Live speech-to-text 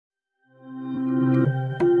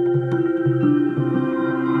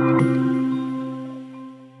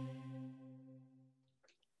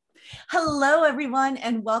everyone,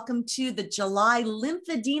 and welcome to the July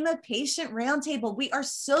Lymphedema Patient Roundtable. We are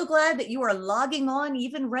so glad that you are logging on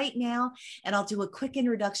even right now, and I'll do a quick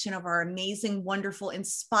introduction of our amazing, wonderful,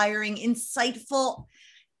 inspiring, insightful,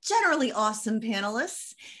 generally awesome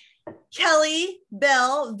panelists. Kelly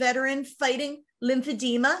Bell, veteran fighting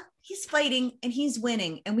lymphedema. He's fighting and he's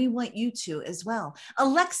winning, and we want you to as well.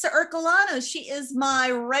 Alexa Ercolano, she is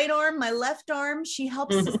my right arm, my left arm. She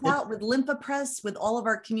helps us out with Lymphopress, with all of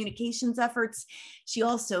our communications efforts. She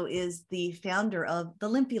also is the founder of the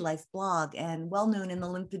Lymphy Life blog and well-known in the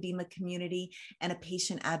lymphedema community and a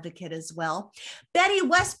patient advocate as well. Betty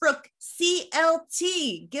Westbrook,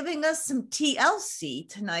 CLT, giving us some TLC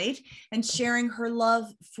tonight and sharing her love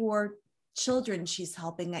for children she's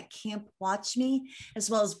helping at Camp Watch Me, as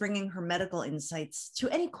well as bringing her medical insights to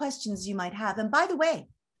any questions you might have. And by the way,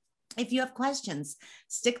 if you have questions,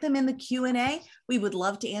 stick them in the Q&A. We would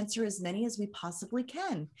love to answer as many as we possibly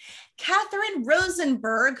can. Catherine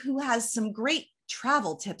Rosenberg, who has some great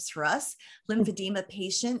travel tips for us, lymphedema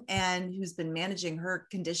patient and who's been managing her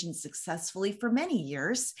condition successfully for many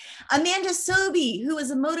years. Amanda Sobey, who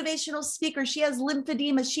is a motivational speaker. She has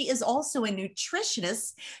lymphedema. She is also a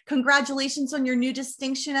nutritionist. Congratulations on your new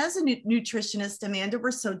distinction as a nutritionist, Amanda.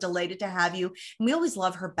 We're so delighted to have you. And we always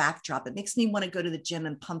love her backdrop. It makes me want to go to the gym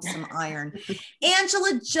and pump some iron.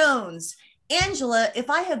 Angela Jones. Angela, if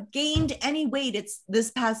I have gained any weight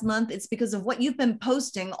this past month, it's because of what you've been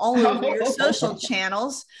posting all over your social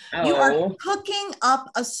channels. You are cooking up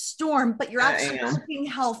a storm, but you're actually cooking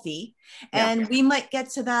healthy. And we might get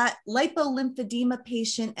to that. Lipolymphedema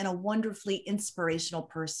patient and a wonderfully inspirational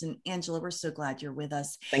person. Angela, we're so glad you're with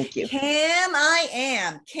us. Thank you. Cam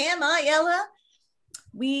Aiella.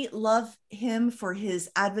 We love him for his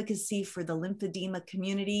advocacy for the lymphedema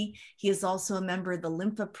community. He is also a member of the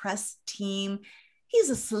Lymphopress team. He's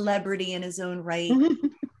a celebrity in his own right.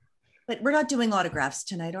 But we're not doing autographs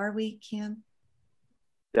tonight, are we, Cam?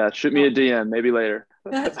 Yeah, shoot me a DM, maybe later.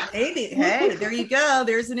 Maybe. Hey, there you go.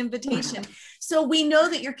 There's an invitation. So we know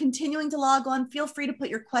that you're continuing to log on. Feel free to put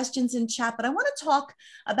your questions in chat, but I want to talk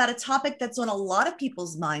about a topic that's on a lot of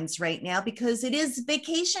people's minds right now because it is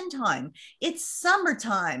vacation time. It's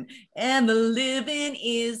summertime and the living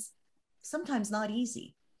is sometimes not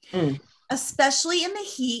easy, especially in the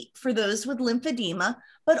heat for those with lymphedema,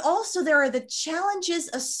 but also there are the challenges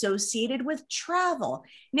associated with travel.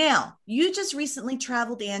 Now, you just recently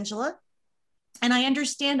traveled, Angela. And I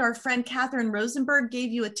understand our friend Catherine Rosenberg gave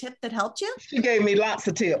you a tip that helped you. She gave me lots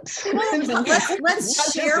of tips.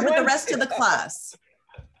 Let's share with the rest of the class.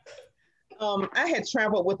 I had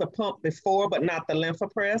traveled with a pump before, but not the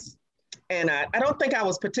Lymphopress. And I don't think I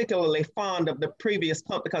was particularly fond of the previous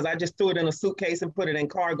pump because I just threw it in a suitcase and put it in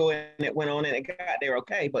cargo and it went on and it got there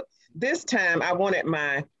okay. But this time I wanted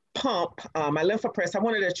my pump, my Lymphopress, I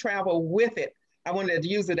wanted to travel with it. I wanted to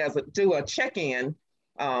use it as do a check-in.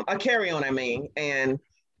 A carry-on, I mean, and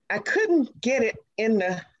I couldn't get it in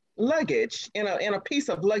the luggage, in a piece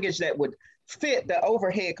of luggage that would fit the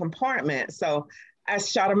overhead compartment. So I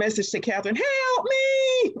shot a message to Catherine, help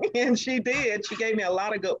me, and she did. She gave me a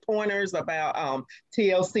lot of good pointers about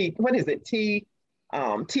TLC, what is it,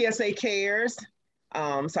 TSA Cares.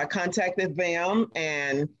 So I contacted them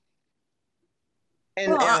and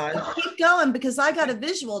keep going because I got a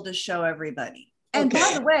visual to show everybody. And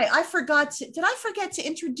by the way, did I forget to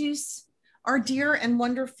introduce our dear and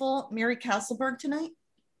wonderful Mary Castleberg tonight?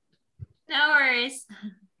 No worries.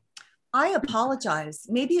 I apologize.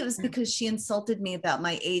 Maybe it was because she insulted me about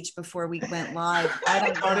my age before we went live.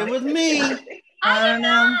 I don't know. It was me. I don't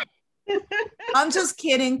know. I'm just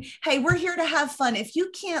kidding. Hey, we're here to have fun. If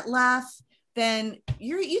you can't laugh, then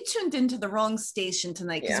you tuned into the wrong station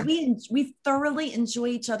tonight because we thoroughly enjoy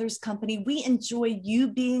each other's company. We enjoy you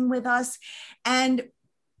being with us. And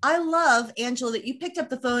I love, Angela, that you picked up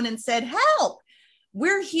the phone and said, help,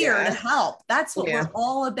 we're here to help. That's what we're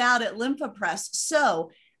all about at Lymphopress.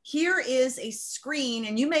 So here is a screen,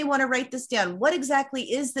 and you may want to write this down. What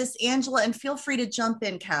exactly is this, Angela? And feel free to jump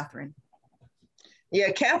in, Catherine.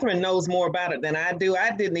 Yeah, Catherine knows more about it than I do.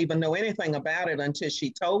 I didn't even know anything about it until she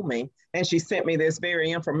told me, and she sent me this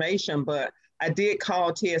very information, but I did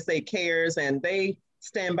call TSA Cares, and they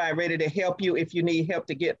stand by ready to help you if you need help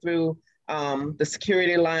to get through the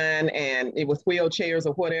security line and with wheelchairs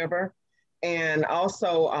or whatever. And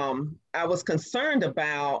also, I was concerned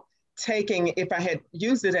about if I had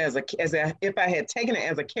used it if I had taken it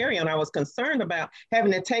as a carry-on, I was concerned about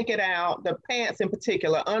having to take it out, the pants in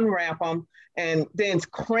particular, unwrap them, and then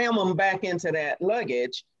cram them back into that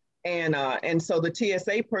luggage. And so the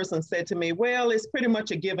TSA person said to me, well, it's pretty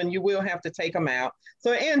much a given. You will have to take them out.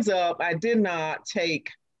 So it ends up, I did not take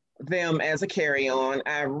them as a carry-on.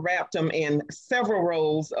 I wrapped them in several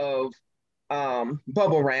rolls of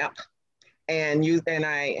bubble wrap and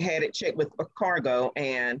I had it checked with a cargo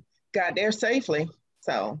and got there safely.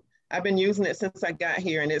 So I've been using it since I got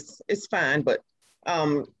here, and it's fine. But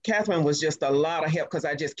Catherine was just a lot of help because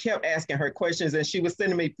I just kept asking her questions, and she was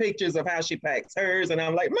sending me pictures of how she packs hers, and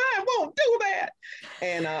I'm like, mine won't do that.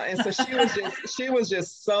 And so she was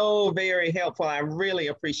just so very helpful. I really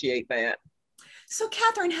appreciate that. So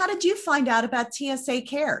Catherine, how did you find out about TSA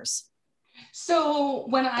Cares? So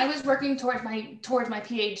when I was working towards my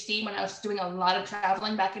PhD, when I was doing a lot of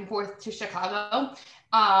traveling back and forth to Chicago,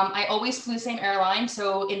 I always flew the same airline.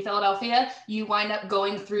 So in Philadelphia, you wind up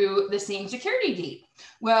going through the same security gate.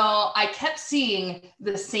 Well, I kept seeing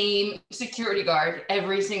the same security guard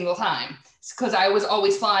every single time because I was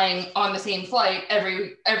always flying on the same flight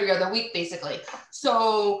every other week, basically.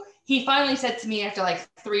 So he finally said to me after like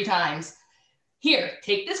 3 times, here,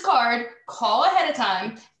 take this card, call ahead of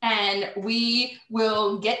time, and we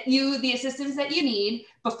will get you the assistance that you need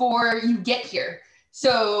before you get here.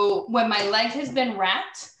 So when my leg has been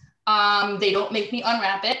wrapped, they don't make me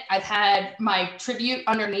unwrap it. I've had my tribute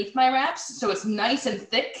underneath my wraps, so it's nice and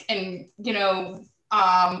thick and,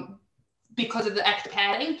 because of the extra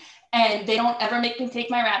padding, and they don't ever make me take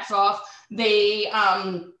my wraps off. They,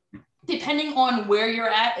 depending on where you're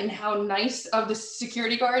at and how nice of the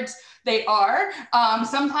security guards they are,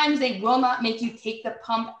 sometimes they will not make you take the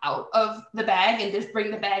pump out of the bag and just bring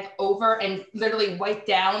the bag over and literally wipe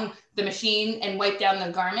down the machine and wipe down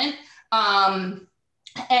the garment.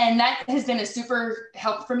 And that has been a super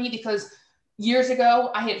help for me because years ago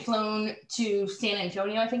I had flown to San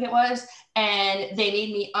Antonio, I think it was, and they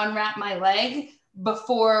made me unwrap my leg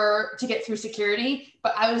to get through security,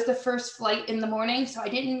 but I was the first flight in the morning, so I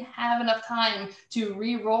didn't have enough time to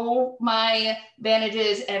re-roll my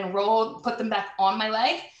bandages and put them back on my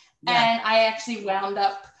leg. Yeah. And I actually wound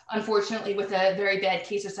up, unfortunately, with a very bad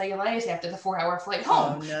case of cellulitis after the 4-hour flight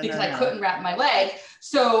home because I couldn't wrap my leg.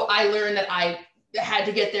 So I learned that I had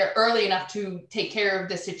to get there early enough to take care of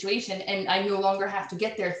the situation, and I no longer have to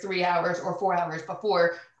get there 3 hours or 4 hours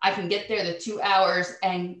before. I can get there the 2 hours,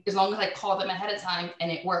 and as long as I call them ahead of time,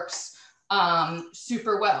 and it works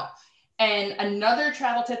super well. And another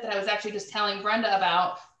travel tip that I was actually just telling Brenda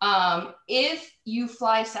about, if you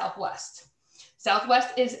fly Southwest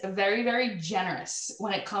is very, very generous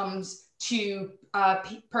when it comes to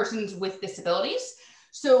persons with disabilities.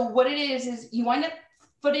 So what it is you wind up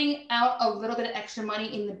putting out a little bit of extra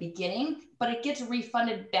money in the beginning, but it gets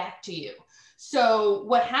refunded back to you. So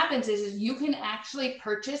what happens is you can actually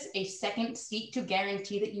purchase a second seat to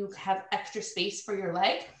guarantee that you have extra space for your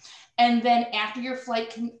leg. And then after your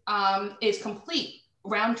flight is complete,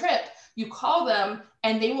 round trip, you call them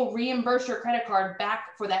and they will reimburse your credit card back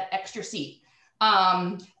for that extra seat.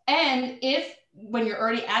 And if when you're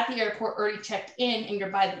already at the airport, already checked in and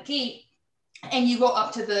you're by the gate, and you go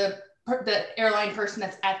up to the airline person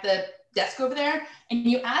that's at the desk over there and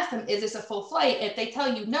you ask them, is this a full flight? If they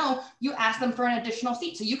tell you no, you ask them for an additional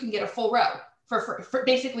seat so you can get a full row for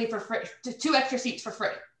basically for free, 2 extra seats for free.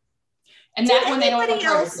 And that's when they don't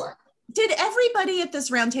charge you for. Did everybody at this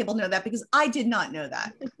roundtable know that? Because I did not know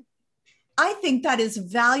that. I think that is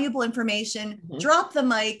valuable information. Mm-hmm. Drop the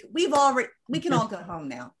mic. We can all go home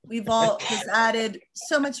now. We've all just added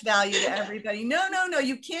so much value to everybody. No,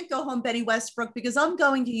 you can't go home, Betty Westbrook, because I'm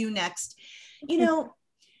going to you next.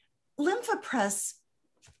 Lymphopress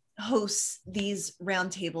hosts these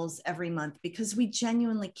roundtables every month because we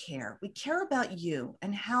genuinely care. We care about you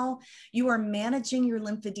and how you are managing your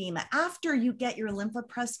lymphedema. After you get your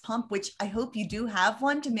Lymphopress pump, which I hope you do have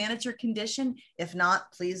one to manage your condition. If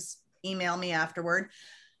not, please email me afterward.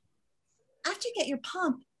 After you get your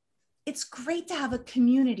pump, it's great to have a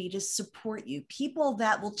community to support you, people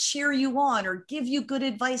that will cheer you on or give you good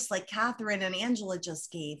advice like Catherine and Angela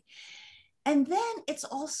just gave. And then it's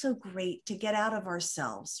also great to get out of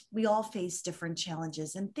ourselves. We all face different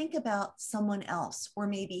challenges and think about someone else or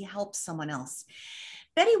maybe help someone else.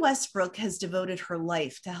 Betty Westbrook has devoted her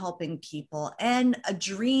life to helping people, and a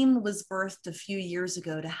dream was birthed a few years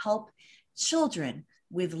ago to help children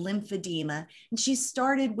with lymphedema. And she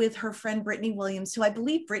started with her friend, Brittany Williams, who I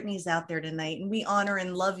believe Brittany's out there tonight, and we honor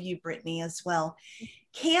and love you, Brittany, as well.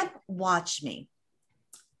 Camp Watch Me.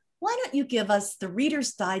 Why don't you give us the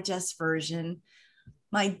Reader's Digest version,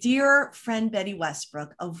 my dear friend Betty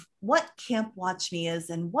Westbrook, of what Camp Watch Me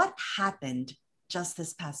is and what happened just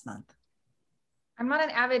this past month? I'm not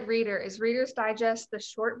an avid reader. Is Reader's Digest the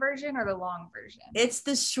short version or the long version? It's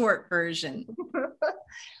the short version.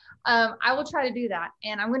 I will try to do that.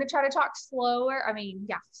 And I'm going to try to talk slower.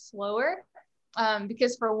 Slower.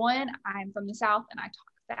 Because for one, I'm from the South and I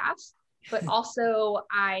talk fast, but also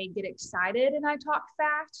I get excited and I talk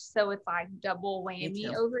fast. So it's like double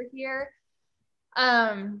whammy over here.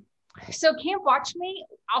 So Camp Watch Me,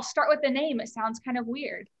 I'll start with the name. It sounds kind of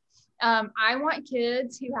weird. I want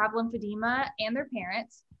kids who have lymphedema and their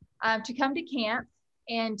parents to come to camp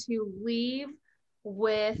and to leave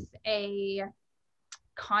with a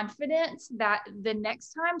confidence that the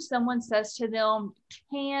next time someone says to them,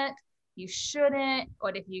 can't, you shouldn't,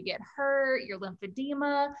 what if you get hurt, your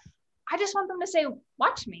lymphedema, I just want them to say,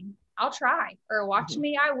 watch me, I'll try, or watch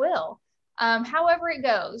me, I will. However it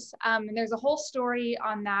goes. And there's a whole story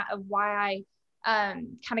on that of why I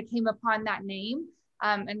kind of came upon that name.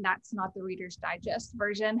 And that's not the Reader's Digest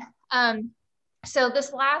version. So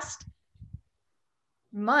this last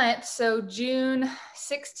month, so June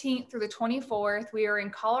 16th through the 24th, we were in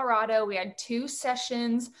Colorado. We had 2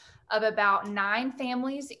 sessions of about 9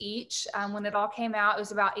 families each. When it all came out, it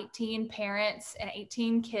was about 18 parents and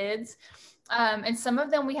 18 kids. And some of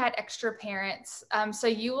them we had extra parents. So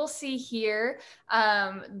you will see here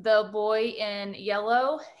the boy in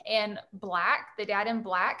yellow and black, the dad in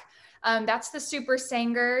black. That's the Super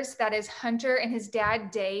Sangers. That is Hunter and his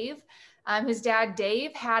dad, Dave. His dad,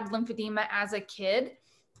 Dave, had lymphedema as a kid.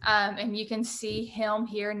 And you can see him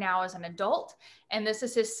here now as an adult. And this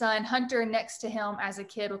is his son, Hunter, next to him as a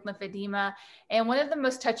kid with lymphedema. And one of the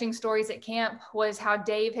most touching stories at camp was how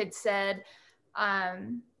Dave had said,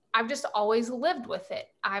 I've just always lived with it.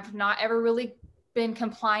 I've not ever really been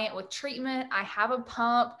compliant with treatment. I have a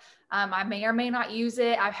pump. I may or may not use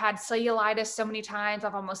it. I've had cellulitis so many times.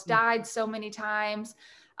 I've almost died so many times.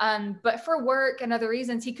 But for work and other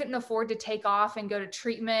reasons, he couldn't afford to take off and go to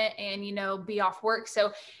treatment and, you know, be off work.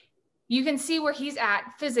 So you can see where he's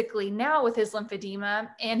at physically now with his lymphedema,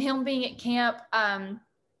 and him being at camp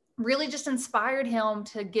really just inspired him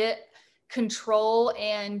to get control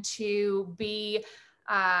and to be,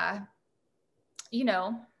 you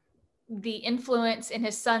know, the influence in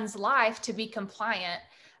his son's life to be compliant.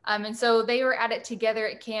 And so they were at it together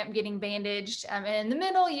at camp getting bandaged. And in the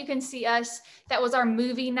middle, you can see us. That was our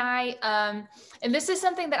movie night. And this is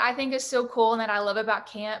something that I think is so cool and that I love about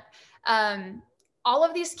camp. All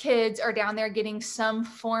of these kids are down there getting some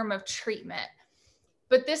form of treatment.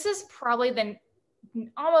 But this is probably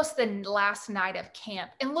almost the last night of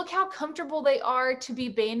camp. And look how comfortable they are to be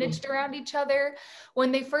bandaged around each other.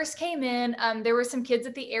 When they first came in, there were some kids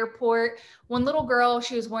at the airport. One little girl,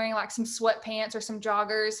 she was wearing like some sweatpants or some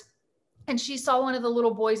joggers. And she saw one of the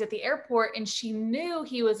little boys at the airport and she knew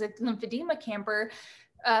he was a lymphedema camper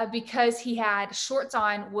because he had shorts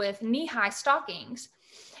on with knee-high stockings.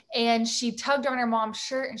 And she tugged on her mom's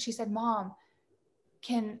shirt and she said, "Mom,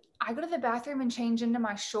 can I go to the bathroom and change into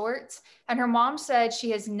my shorts?" And her mom said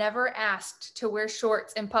she has never asked to wear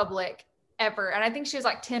shorts in public ever. And I think she was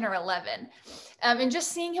like 10 or 11. And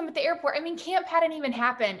just seeing him at the airport, I mean, camp hadn't even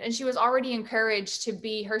happened. And she was already encouraged to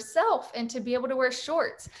be herself and to be able to wear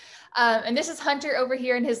shorts. And this is Hunter over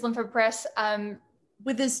here in his lymphopress.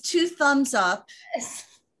 With his 2 thumbs up.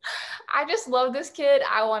 I just love this kid.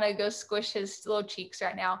 I want to go squish his little cheeks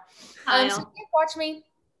right now. So watch me.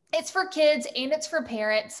 It's for kids and it's for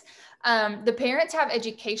parents. The parents have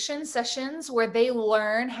education sessions where they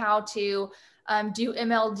learn how to do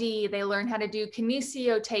MLD. They learn how to do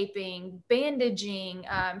kinesiotaping, bandaging,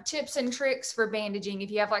 tips and tricks for bandaging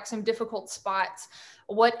if you have like some difficult spots.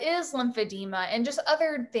 What is lymphedema and just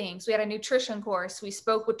other things. We had a nutrition course. We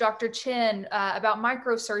spoke with Dr. Chin about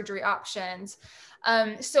microsurgery options.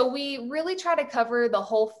 So we really try to cover the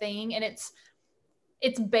whole thing, and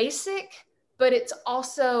it's basic, but it's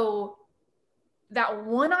also that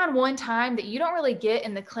one-on-one time that you don't really get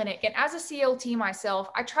in the clinic. And as a CLT myself,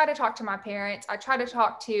 I try to talk to my parents. I try to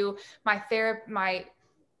talk to my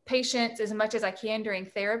patients as much as I can during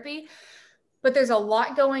therapy, but there's a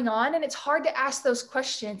lot going on and it's hard to ask those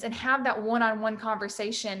questions and have that one-on-one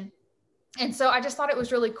conversation. And so I just thought it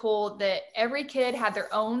was really cool that every kid had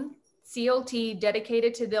their own CLT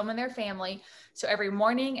dedicated to them and their family. So every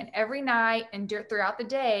morning and every night and throughout the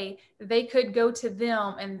day, they could go to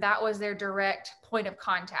them and that was their direct point of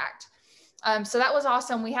contact. So that was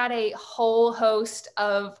awesome. We had a whole host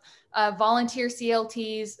of volunteer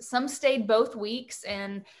CLTs. Some stayed both weeks,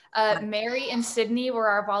 and Mary and Sydney were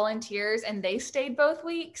our volunteers and they stayed both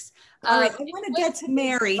weeks. All right, I want to get to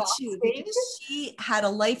Mary too, because she had a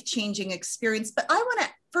life-changing experience. But I want to,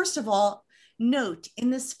 first of all, note in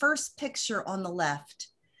this first picture on the left,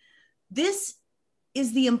 this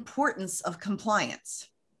is the importance of compliance.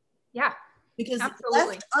 Yeah, because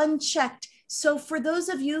absolutely. Left unchecked. So for those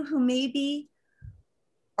of you who maybe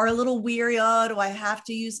are a little weary, oh, do I have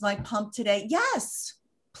to use my pump today? Yes,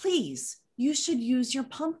 please you should use your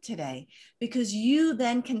pump today, because you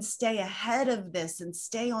then can stay ahead of this and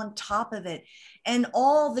stay on top of it and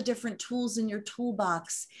all the different tools in your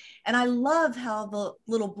toolbox. And I love how the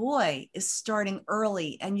little boy is starting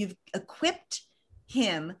early, and you've equipped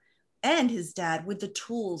him and his dad with the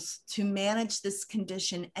tools to manage this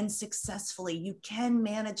condition, and successfully. You can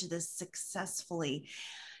manage this successfully.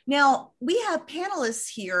 Now, we have panelists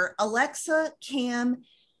here, Alexa, Cam,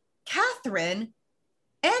 Catherine,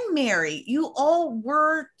 and Mary. You all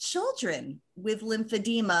were children with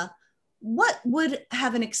lymphedema. What would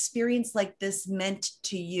have an experience like this meant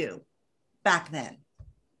to you back then?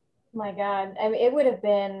 My God, I mean, it would have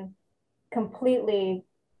been completely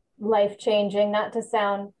life-changing, not to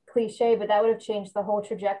sound cliche, but that would have changed the whole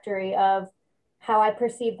trajectory of how I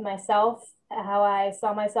perceived myself, how I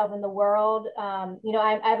saw myself in the world. You know,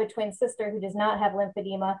 I have a twin sister who does not have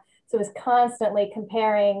lymphedema, so was constantly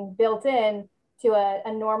comparing built in to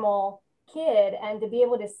a normal kid, and to be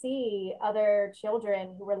able to see other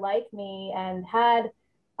children who were like me and had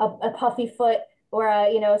a puffy foot or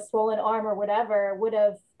a, you know, a swollen arm or whatever would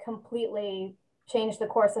have completely changed the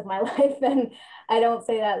course of my life. And I don't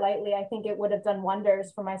say that lightly. I think it would have done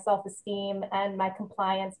wonders for my self-esteem and my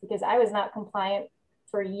compliance, because I was not compliant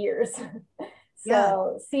for years.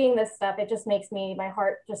 So seeing this stuff, it just makes my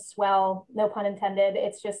heart just swell, no pun intended.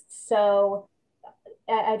 It's just so,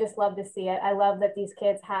 I just love to see it. I love that these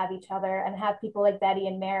kids have each other and have people like Betty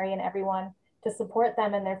and Mary and everyone to support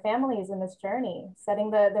them and their families in this journey,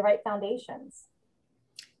 setting the right foundations.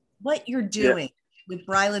 What you're doing with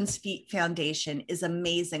Bryland's Feet Foundation is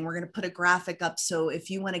amazing. We're going to put a graphic up, so if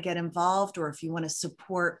you want to get involved or if you want to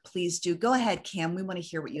support, please do. Go ahead, Cam. We want to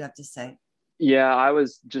hear what you have to say. Yeah, I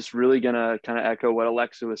was just really going to kind of echo what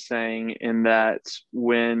Alexa was saying, in that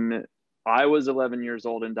when I was 11 years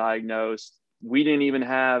old and diagnosed, we didn't even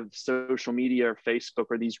have social media or Facebook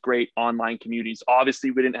or these great online communities.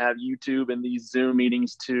 Obviously, we didn't have YouTube and these Zoom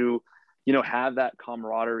meetings to, you know, have that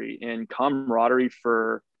camaraderie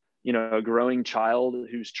for, you know, a growing child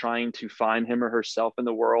who's trying to find him or herself in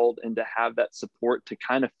the world, and to have that support to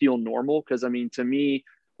kind of feel normal. Because I mean, to me,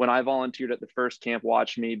 when I volunteered at the first camp,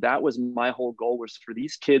 Watch Me, that was my whole goal, was for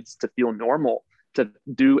these kids to feel normal, to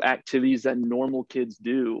do activities that normal kids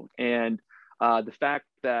do. And the fact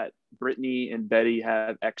that Brittany and Betty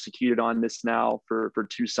have executed on this now for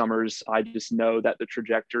 2 summers, I just know that the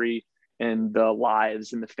trajectory and the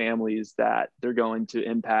lives and the families that they're going to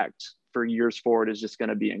impact for years forward is just going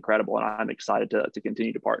to be incredible. And I'm excited to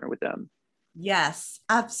continue to partner with them. Yes,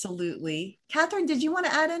 absolutely. Catherine, did you want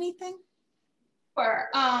to add anything? Sure.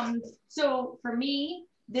 So for me,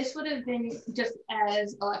 this would have been, just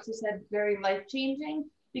as Alexa said, very life-changing,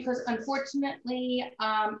 because unfortunately,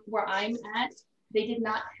 where I'm at, they did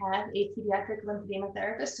not have a pediatric lymphedema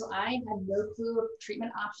therapist. So I had no clue of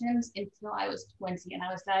treatment options until I was 20, and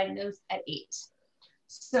I was diagnosed at 8.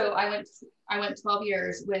 So I went 12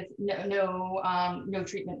 years with no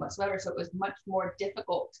treatment whatsoever. So it was much more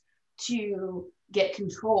difficult to get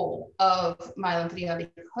control of my lymphedema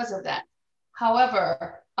because of that.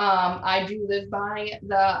 However, I do live by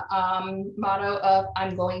the motto of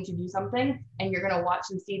I'm going to do something, and you're going to watch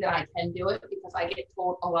and see that I can do it, because I get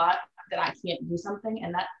told a lot that I can't do something,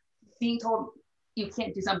 and that being told you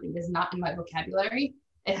can't do something is not in my vocabulary.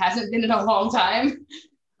 It hasn't been in a long time.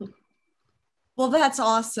 Well, that's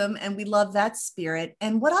awesome. And we love that spirit.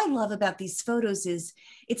 And what I love about these photos is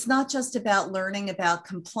it's not just about learning about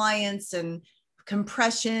compliance and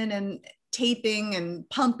compression and taping and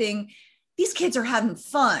pumping. These kids are having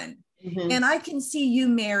fun. Mm-hmm. And I can see you,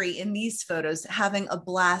 Mary, in these photos having a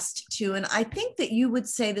blast too. And I think that you would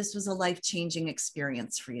say this was a life-changing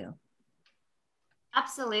experience for you.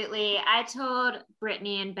 Absolutely. I told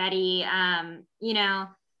Brittany and Betty, you know,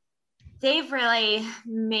 they've really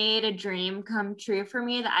made a dream come true for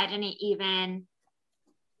me that I didn't even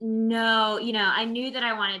know. You know, I knew that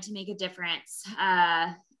I wanted to make a difference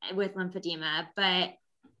with lymphedema, but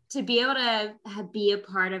to be able to be a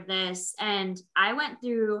part of this, and I went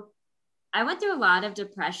through a lot of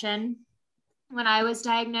depression when I was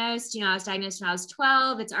diagnosed. You know, I was diagnosed when I was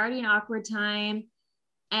 12. It's already an awkward time,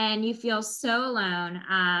 and you feel so alone.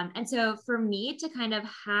 And so for me to kind of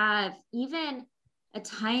have even a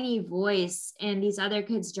tiny voice in these other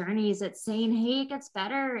kids' journeys that's saying, hey, it gets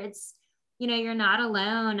better. It's, you know, you're not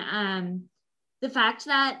alone. The fact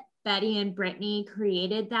that Betty and Brittany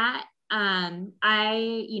created that,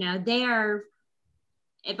 you know, they are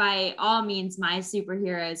by all means my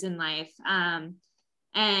superheroes in life.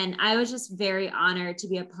 And I was just very honored to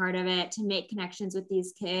be a part of it, to make connections with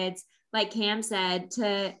these kids. Like Cam said,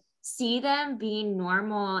 to see them being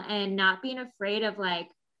normal and not being afraid of like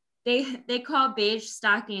they call beige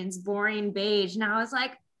stockings boring beige. And I was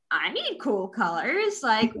like, I need cool colors.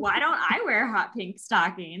 Like, why don't I wear hot pink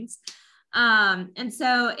stockings? And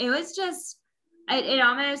so it was just,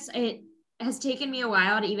 it has taken me a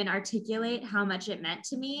while to even articulate how much it meant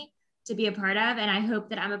to me to be a part of. And I hope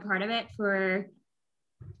that I'm a part of it for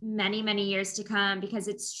many, many years to come, because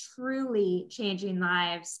it's truly changing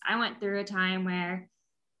lives. I went through a time where,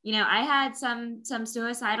 you know, I had some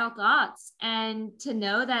suicidal thoughts, and to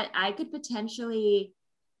know that I could potentially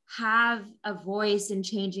have a voice in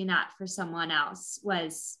changing that for someone else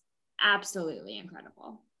was absolutely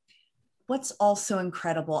incredible. What's also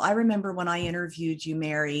incredible, I remember when I interviewed you,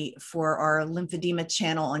 Mary, for our Lymphedema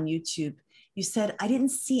channel on YouTube, you said, I didn't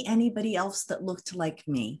see anybody else that looked like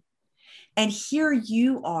me. And here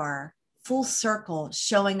you are, full circle,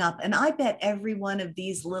 showing up. And I bet every one of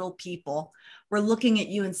these little people were looking at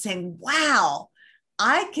you and saying, wow,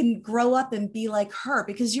 I can grow up and be like her,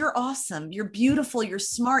 because you're awesome. You're beautiful. You're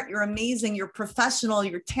smart. You're amazing. You're professional.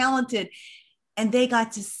 You're talented. And they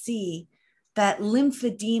got to see that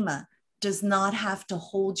lymphedema does not have to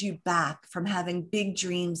hold you back from having big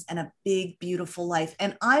dreams and a big, beautiful life.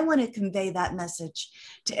 And I want to convey that message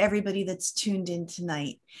to everybody that's tuned in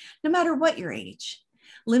tonight, no matter what your age.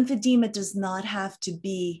 Lymphedema does not have to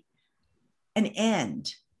be an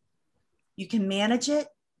end. You can manage it,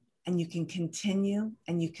 and you can continue,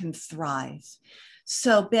 and you can thrive.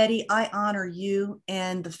 So Betty, I honor you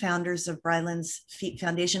and the founders of Bryland's Feet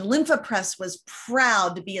Foundation. LymphaPress was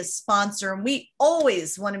proud to be a sponsor, and we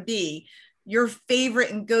always want to be your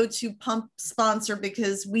favorite and go-to pump sponsor,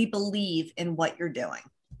 because we believe in what you're doing.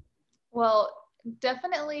 Well,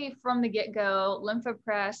 definitely from the get-go,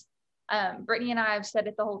 LymphaPress, Brittany and I have said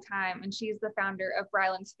it the whole time, and she's the founder of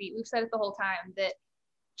Bryland's Feet. We've said it the whole time that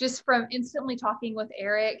just from instantly talking with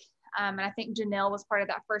Eric, and I think Janelle was part of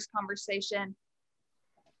that first conversation,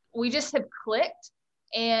 we just have clicked,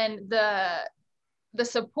 and the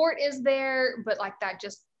support is there, but like that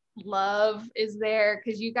just love is there,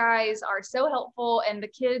 because you guys are so helpful, and the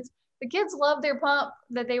kids love their pump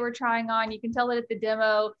that they were trying on. You can tell it at the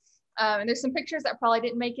demo. And there's some pictures that probably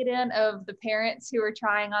didn't make it in of the parents who were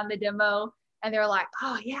trying on the demo, and they're like,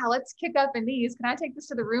 oh yeah, let's kick up in these. Can I take this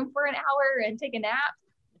to the room for an hour and take a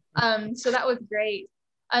nap? So that was great.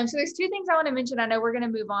 So there's two things I want to mention. I know we're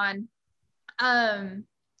going to move on.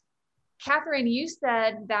 Catherine, you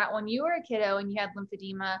said that when you were a kiddo and you had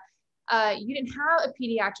lymphedema, you didn't have a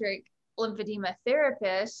pediatric lymphedema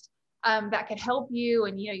therapist that could help you,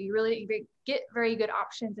 and you really get very good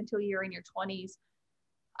options until you're in your 20s.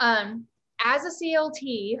 As a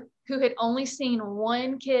CLT who had only seen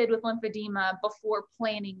one kid with lymphedema before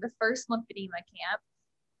planning the first lymphedema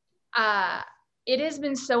camp, it has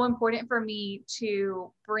been so important for me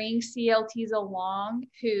to bring CLTs along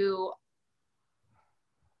who,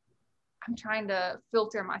 I'm trying to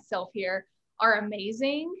filter myself here, are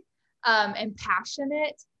amazing and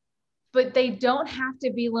passionate, but they don't have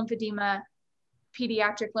to be pediatric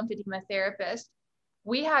lymphedema therapists.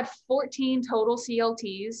 We had 14 total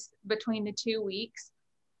CLTs between the 2 weeks.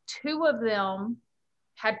 2 of them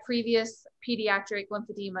had previous pediatric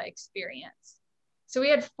lymphedema experience. So we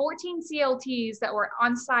had 14 CLTs that were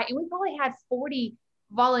on site, and we probably had 40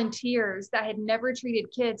 volunteers that had never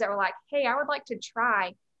treated kids that were like, hey, I would like to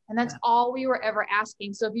try. And that's all we were ever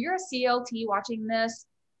asking. So if you're a CLT watching this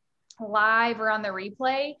live or on the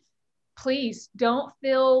replay, please don't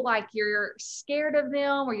feel like you're scared of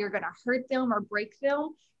them or you're going to hurt them or break them.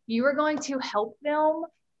 You are going to help them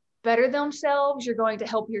better themselves. You're going to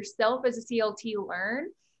help yourself as a CLT learn.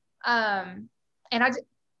 And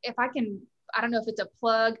if I can, I don't know if it's a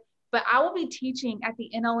plug, but I will be teaching at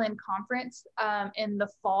the NLN conference in the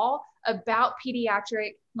fall about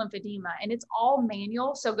pediatric lymphedema, and it's all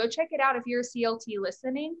manual. So go check it out if you're a CLT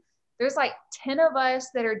listening. There's like 10 of us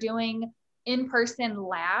that are doing in-person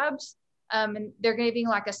labs, and they're giving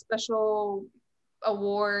like a special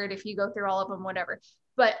award if you go through all of them, whatever.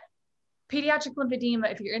 But pediatric lymphedema,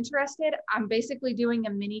 if you're interested, I'm basically doing a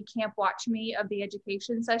mini Camp Watch Me of the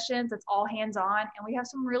education sessions. It's all hands-on, and we have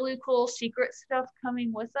some really cool secret stuff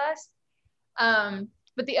coming with us.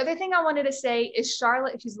 But the other thing I wanted to say is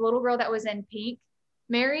Charlotte, she's a little girl that was in pink.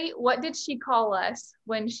 Mary, what did she call us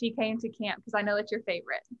when she came to camp? Because I know it's your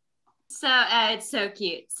favorite. So it's so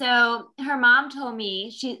cute. So her mom told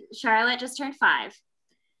me Charlotte just turned 5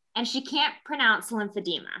 and she can't pronounce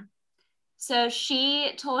lymphedema. So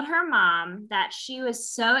she told her mom that she was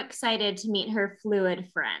so excited to meet her fluid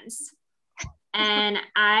friends. And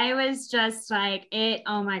I was just like,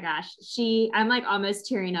 oh my gosh, I'm like almost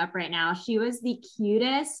tearing up right now. She was the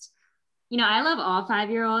cutest. I love all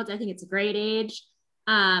 5-year-olds. I think it's a great age.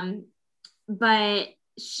 But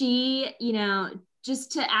she, you know,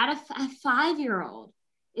 just to add a 5-year-old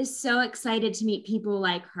is so excited to meet people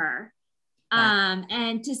like her. Wow.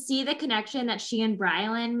 And to see the connection that she and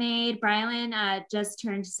Brylan made. Brylan just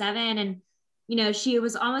turned 7, and you know, she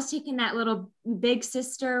was almost taking that little big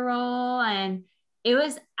sister role, and it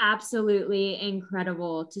was absolutely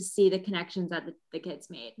incredible to see the connections that the kids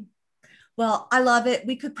made. Well, I love it.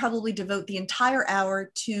 We could probably devote the entire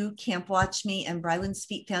hour to Camp Watch Me and Brylan's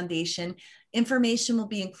Feet Foundation. Information will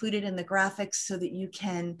be included in the graphics so that you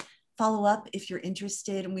can follow up if you're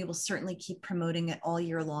interested, and we will certainly keep promoting it all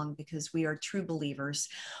year long because we are true believers.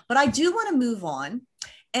 But I do want to move on,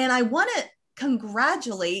 and I want to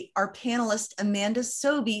congratulate our panelist, Amanda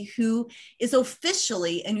Sobey, who is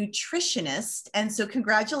officially a nutritionist. And so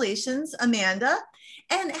congratulations, Amanda.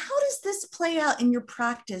 And how does this play out in your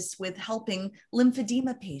practice with helping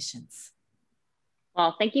lymphedema patients?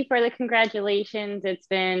 Well, thank you for the congratulations. It's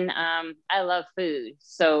been, I love food.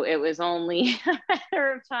 So it was only a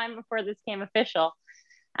matter of time before this came official.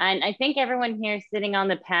 And I think everyone here sitting on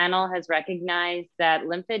the panel has recognized that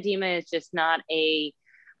lymphedema is just not a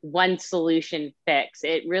one solution fix.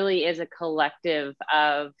 It really is a collective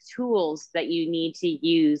of tools that you need to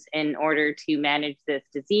use in order to manage this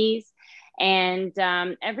disease. And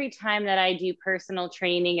every time that I do personal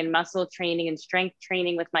training and muscle training and strength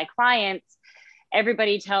training with my clients,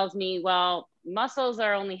 everybody tells me, well, muscles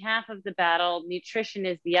are only half of the battle, nutrition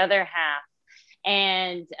is the other half.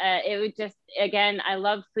 And it would just, again, I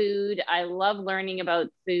love food. I love learning about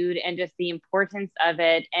food and just the importance of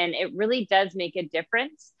it. And it really does make a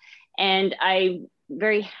difference. And I'm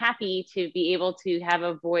very happy to be able to have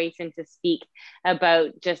a voice and to speak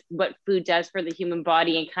about just what food does for the human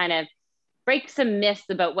body and kind of break some myths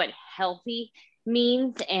about what healthy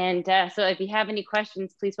means. And so if you have any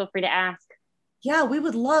questions, please feel free to ask. Yeah, we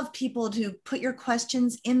would love people to put your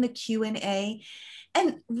questions in the Q&A.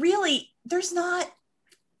 And really, there's not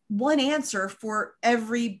one answer for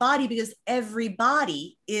everybody because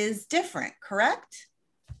everybody is different, correct?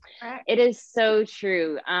 It is so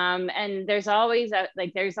true. And there's always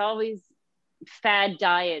fad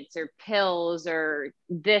diets or pills or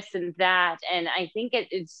this and that. And I think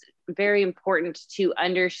it's very important to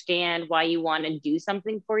understand why you want to do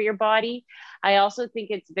something for your body. I also think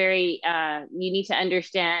it's very, you need to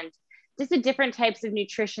understand just the different types of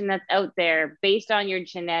nutrition that's out there based on your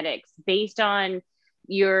genetics, based on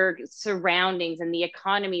your surroundings and the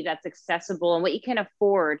economy that's accessible and what you can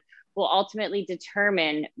afford will ultimately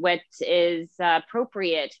determine what is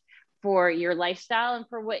appropriate for your lifestyle and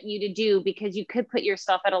for what you to do, because you could put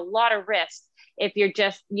yourself at a lot of risk if you're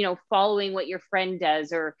just, you know, following what your friend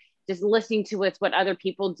does or just listening to what other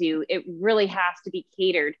people do. It really has to be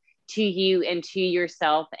catered to you and to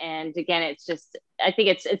yourself. And again, it's just, I think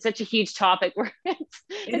it's such a huge topic where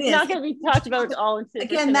it's not going to be talked about all.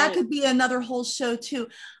 Again, that could be another whole show too.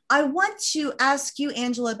 I want to ask you,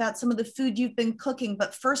 Angela, about some of the food you've been cooking,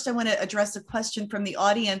 but first I want to address a question from the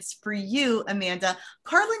audience for you, Amanda.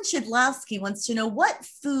 Carlin Shidlowski wants to know what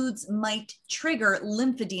foods might trigger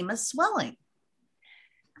lymphedema swelling.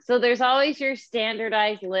 So there's always your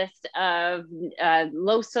standardized list of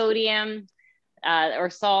low sodium, or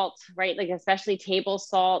salt, right? Like especially table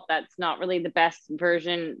salt, that's not really the best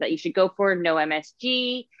version that you should go for. No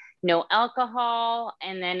MSG, no alcohol.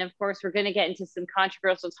 And then of course, we're gonna get into some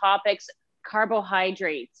controversial topics,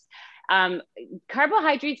 carbohydrates.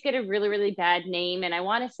 Carbohydrates get a really, really bad name. And I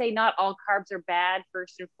wanna say not all carbs are bad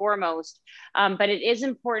first and foremost, but it is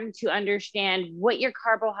important to understand what your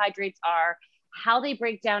carbohydrates are, how they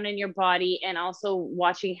break down in your body, and also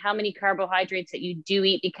watching how many carbohydrates that you do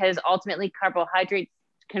eat, because ultimately carbohydrates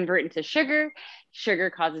convert into sugar. Sugar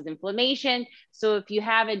causes inflammation. So if you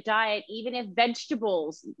have a diet, even if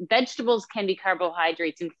vegetables can be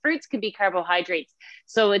carbohydrates and fruits can be carbohydrates.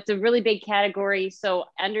 So it's a really big category. So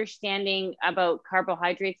understanding about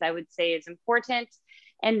carbohydrates, I would say, is important.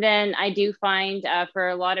 And then I do find for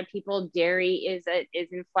a lot of people, dairy is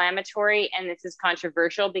inflammatory, and this is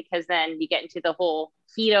controversial because then you get into the whole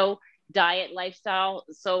keto diet lifestyle.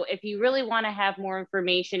 So if you really want to have more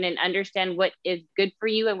information and understand what is good for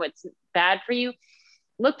you and what's bad for you,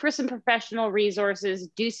 look for some professional resources,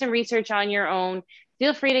 do some research on your own.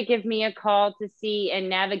 Feel free to give me a call to see and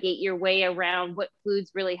navigate your way around what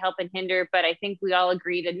foods really help and hinder. But I think we all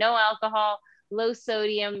agree to no alcohol, low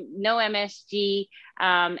sodium, no MSG,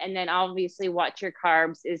 and then obviously watch your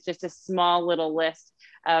carbs is just a small little list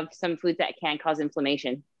of some foods that can cause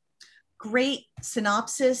inflammation. Great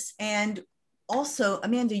synopsis. And also,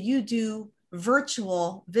 Amanda, you do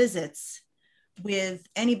virtual visits with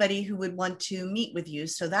anybody who would want to meet with you.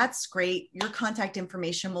 So that's great. Your contact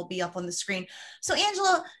information will be up on the screen. So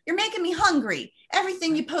Angela, you're making me hungry.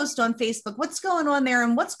 Everything you post on Facebook, what's going on there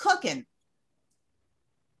and what's cooking?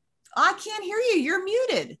 I can't hear you. You're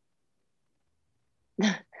muted.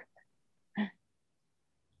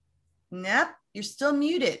 Nope, you're still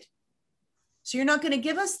muted. So you're not going to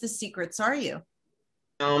give us the secrets, are you?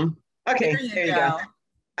 Okay, there you go.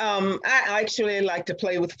 I actually like to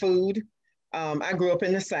play with food. I grew up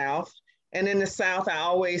in the South, and in the South, I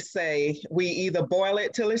always say we either boil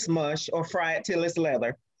it till it's mush or fry it till it's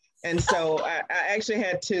leather. And so I actually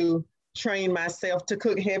had to train myself to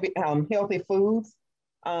cook healthy foods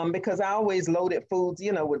because I always loaded foods,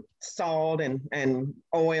 you know, with salt and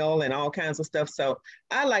oil and all kinds of stuff. So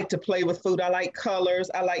I like to play with food. I like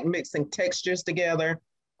colors. I like mixing textures together.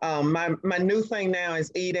 My new thing now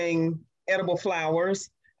is eating edible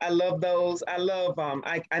flowers. I love those. I love,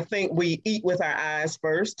 I think we eat with our eyes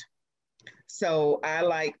first. So I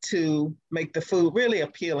like to make the food really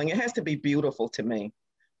appealing. It has to be beautiful to me.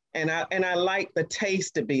 And I like the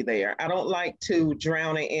taste to be there. I don't like to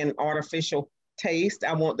drown it in artificial taste.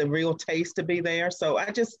 I want the real taste to be there. So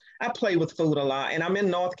I play with food a lot. And I'm in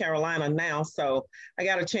North Carolina now. So I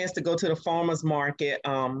got a chance to go to the farmer's market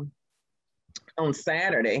on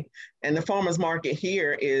Saturday. And the farmer's market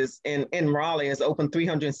here is in Raleigh is open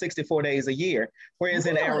 364 days a year. Whereas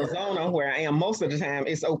in Arizona, where I am most of the time,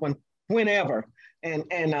 it's open whenever.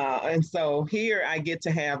 And so here I get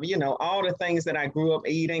to have, you know, all the things that I grew up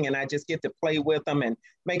eating, and I just get to play with them and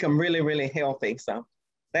make them really, really healthy. So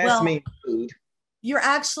that's me, food. You're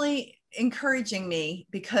actually encouraging me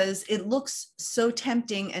because it looks so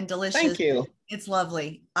tempting and delicious. Thank you. It's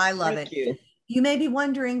lovely. I love it. Thank you. You may be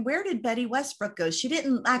wondering, where did Betty Westbrook go? She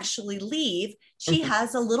didn't actually leave. She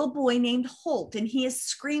has a little boy named Holt, and he is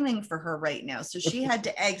screaming for her right now. So she had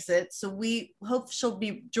to exit. So we hope she'll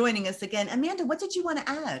be joining us again. Amanda, what did you want to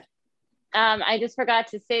add? I just forgot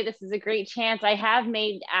to say this is a great chance. I have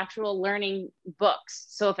made actual learning books.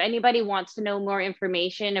 So if anybody wants to know more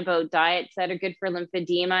information about diets that are good for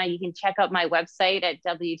lymphedema, you can check out my website at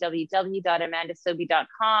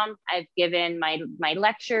www.amandasobey.com. I've given my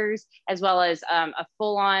lectures as well as a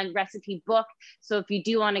full-on recipe book. So if you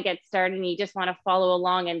do want to get started and you just want to follow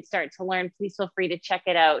along and start to learn, please feel free to check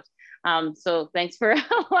it out. So thanks for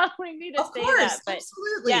allowing me to say that. But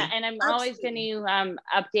absolutely. Yeah, and I'm always going to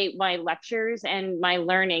update my lectures and my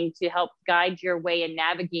learning to help guide your way and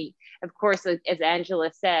navigate. Of course, as Angela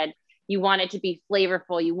said, you want it to be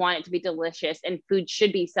flavorful, you want it to be delicious, and food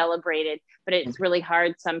should be celebrated, but it's really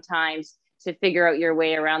hard sometimes to figure out your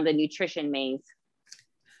way around the nutrition maze.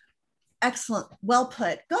 Excellent. Well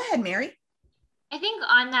put. Go ahead, Mary. I think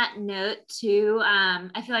on that note too,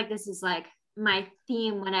 I feel like this is like my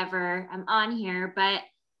theme whenever I'm on here, but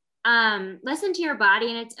listen to your body,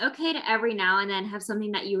 and it's okay to every now and then have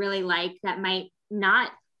something that you really like that might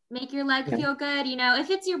not make your leg feel good. You know, if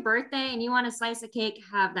it's your birthday and you want a slice of cake,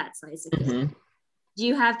 have that slice of cake. Do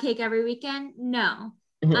you have cake every weekend? No.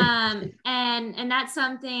 And that's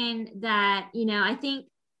something that, you know, I think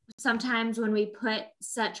sometimes when we put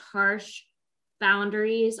such harsh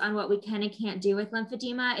boundaries on what we can and can't do with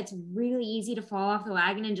lymphedema, it's really easy to fall off the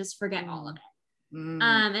wagon and just forget all of it.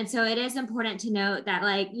 And so it is important to note that,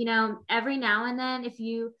 like, you know, every now and then,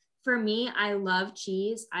 for me, I love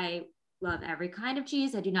cheese. I love every kind of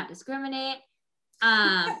cheese. I do not discriminate.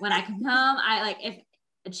 When I come home, if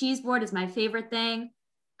a cheese board is my favorite thing.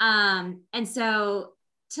 And so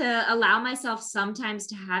to allow myself sometimes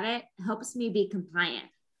to have it helps me be compliant.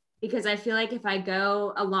 Because I feel like if I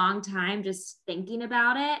go a long time just thinking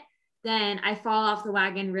about it, then I fall off the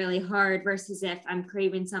wagon really hard versus if I'm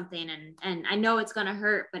craving something and I know it's going to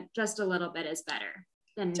hurt, but just a little bit is better.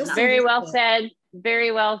 Very well said.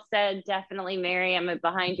 Very well said. Definitely, Mary. I'm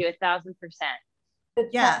behind you 1,000%. To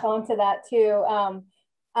tack onto that too.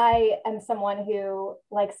 I am someone who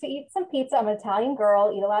likes to eat some pizza. I'm an Italian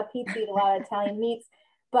girl, eat a lot of pizza, eat a lot of Italian meats.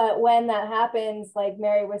 But when that happens, like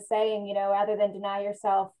Mary was saying, you know, rather than deny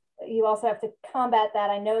yourself, you also have to combat that.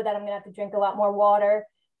 I know that I'm going to have to drink a lot more water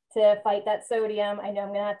to fight that sodium. I know I'm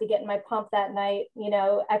going to have to get in my pump that night, you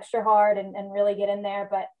know, extra hard and really get in there.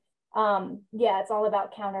 But yeah, it's all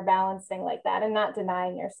about counterbalancing like that and not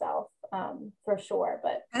denying yourself for sure.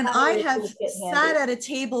 But I have sat at a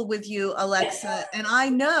table with you, Alexa, and I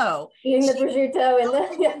know eating the prosciutto and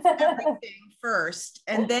everything first,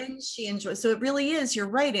 and then she enjoys. So it really is. You're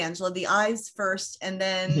right, Angela. The eyes first, and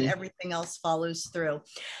then everything else follows through.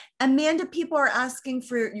 Amanda, people are asking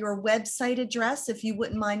for your website address. If you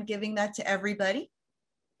wouldn't mind giving that to everybody.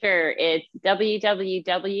 Sure, it's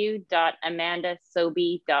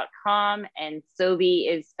www.amandasobey.com, and Sobey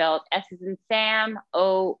is spelled S as in Sam,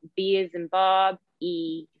 O, B as in Bob,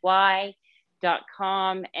 EY.com.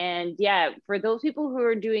 And yeah, for those people who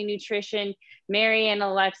are doing nutrition, Mary and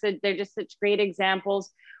Alexa, they're just such great examples.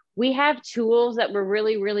 We have tools that were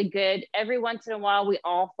really, really good. Every once in a while, we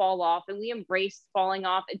all fall off, and we embrace falling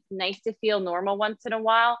off. It's nice to feel normal once in a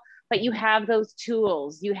while. But you have those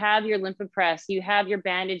tools, you have your Lymphopress, you have your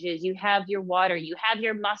bandages, you have your water, you have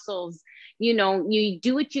your muscles, you know, you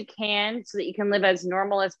do what you can so that you can live as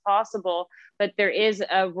normal as possible. But there is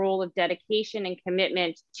a role of dedication and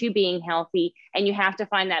commitment to being healthy, and you have to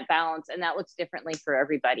find that balance, and that looks differently for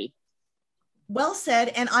everybody. Well said.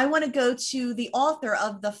 And I want to go to the author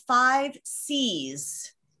of the 5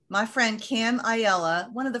 C's, my friend Cam Ayala.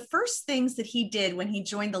 One of the first things that he did when he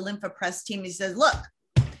joined the Lymphopress team, he says, look,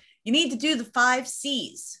 you need to do the 5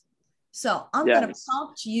 C's. So I'm going to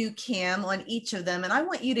prompt you, Cam, on each of them. And I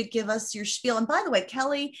want you to give us your spiel. And by the way,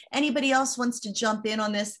 Kelly, anybody else wants to jump in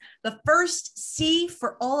on this? The first C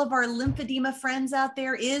for all of our lymphedema friends out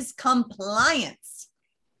there is compliance.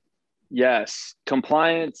 Yes,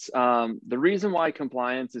 compliance. The reason why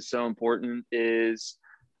compliance is so important is,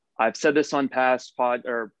 I've said this on past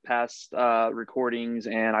recordings,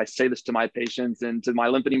 and I say this to my patients and to my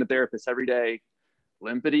lymphedema therapists every day.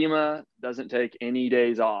 Lymphedema doesn't take any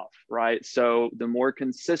days off, right? So the more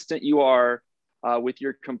consistent you are with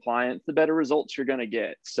your compliance, the better results you're going to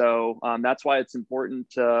get. So that's why it's important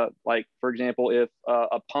to, like, for example, if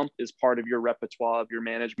a pump is part of your repertoire of your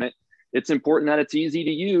management, it's important that it's easy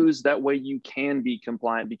to use. That way you can be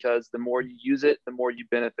compliant, because the more you use it, the more you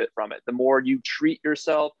benefit from it. The more you treat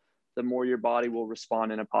yourself, the more your body will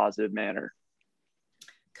respond in a positive manner.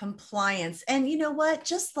 Compliance. And you know what?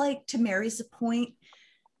 Just like to Mary's point,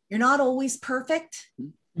 you're not always perfect,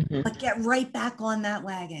 but get right back on that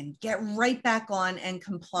wagon. Get right back on and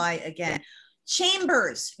comply again.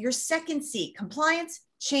 Chambers, your second C, compliance,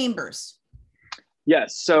 chambers.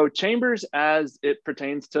 Yes, so chambers, as it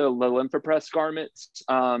pertains to the Lymphopress garments,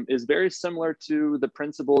 is very similar to the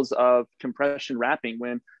principles of compression wrapping.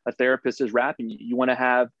 When a therapist is wrapping you, you want to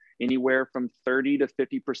have anywhere from 30 to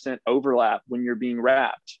 50% overlap when you're being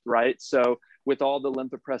wrapped, right? So with all the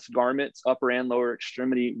Lymphopress garments, upper and lower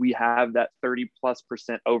extremity, we have that 30+%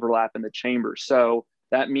 overlap in the chamber. So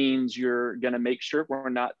that means you're going to make sure we're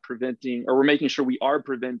not preventing, or we're making sure we are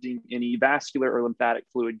preventing any vascular or lymphatic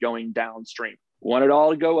fluid going downstream. We want it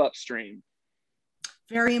all to go upstream.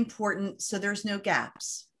 Very important. So there's no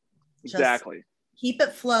gaps. Exactly. Just keep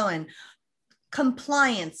it flowing.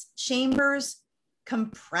 Compliance, chambers,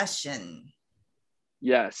 compression.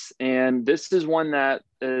 Yes, and this is one that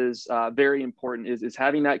is very important, is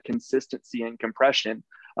having that consistency in compression.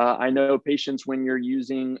 I know patients, when you're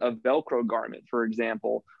using a Velcro garment, for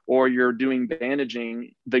example, or you're doing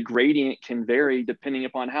bandaging, the gradient can vary depending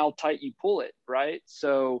upon how tight you pull it, right?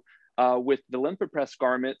 So with the Lymphopress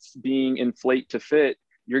garments being inflate to fit,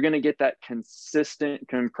 you're going to get that consistent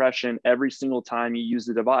compression every single time you use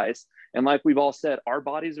the device. And like we've all said, our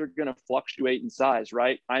bodies are going to fluctuate in size,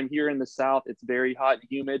 right? I'm here in the South. It's very hot and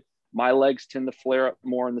humid. My legs tend to flare up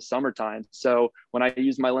more in the summertime. So when I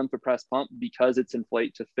use my Lymphopress pump, because it's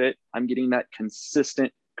inflate to fit, I'm getting that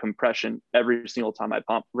consistent compression every single time I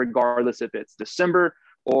pump, regardless if it's December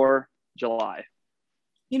or July.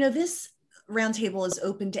 You know, this roundtable is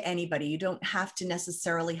open to anybody. You don't have to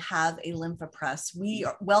necessarily have a Lymphopress. We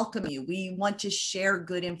welcome you. We want to share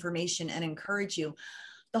good information and encourage you.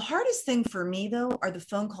 The hardest thing for me, though, are the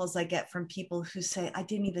phone calls I get from people who say, I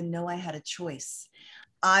didn't even know I had a choice.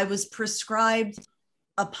 I was prescribed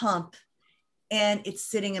a pump and it's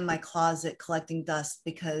sitting in my closet collecting dust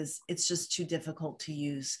because it's just too difficult to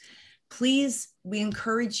use. Please, we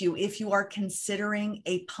encourage you, if you are considering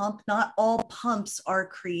a pump, not all pumps are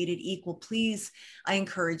created equal. Please, I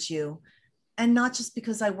encourage you. And not just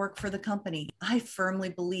because I work for the company. I firmly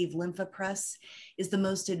believe Lymphopress is the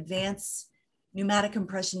most advanced pneumatic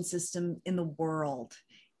compression system in the world.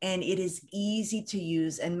 And it is easy to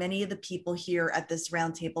use. And many of the people here at this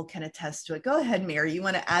roundtable can attest to it. Go ahead, Mary. You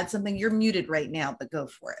want to add something? You're muted right now, but go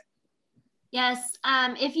for it. Yes,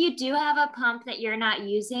 if you do have a pump that you're not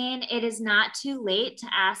using, it is not too late to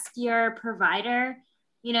ask your provider,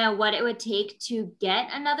 you know, what it would take to get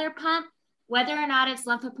another pump, whether or not it's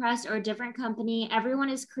Lymphopress or a different company. Everyone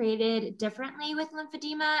is created differently with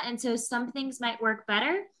lymphedema. And so some things might work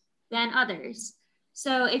better than others.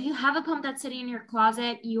 So if you have a pump that's sitting in your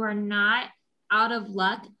closet, you are not out of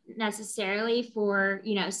luck necessarily for,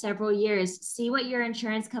 you know, several years. See what your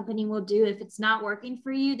insurance company will do. If it's not working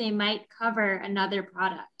for you, they might cover another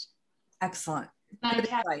product. Excellent. Can I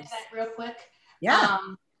tap that real quick? Yeah.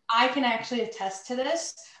 I can actually attest to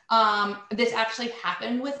this. This actually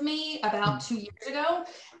happened with me about 2 years ago,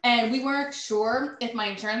 and we weren't sure if my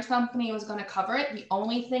insurance company was going to cover it. The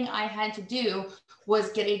only thing I had to do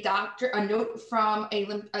was get a note from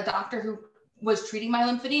a doctor who was treating my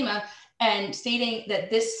lymphedema and stating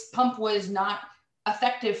that this pump was not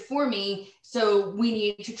effective for me, so we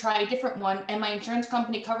need to try a different one. And my insurance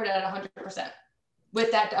company covered it at 100%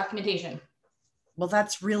 with that documentation. Well,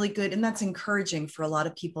 that's really good. And that's encouraging for a lot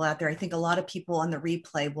of people out there. I think a lot of people on the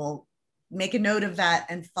replay will make a note of that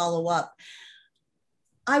and follow up.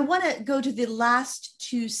 I want to go to the last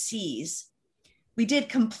 2 C's. We did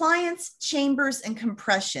compliance, chambers, and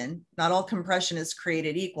compression. Not all compression is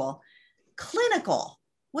created equal. Clinical.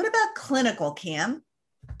 What about clinical, Cam?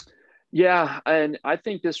 Yeah, and I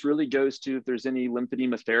think this really goes to if there's any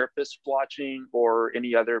lymphedema therapists watching or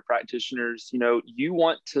any other practitioners, you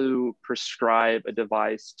want to prescribe a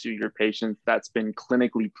device to your patients that's been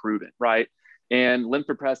clinically proven, right? And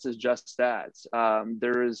Lymphopress is just that.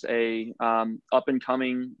 There is a up and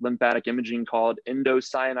coming lymphatic imaging called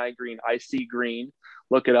indocyanide green, IC green.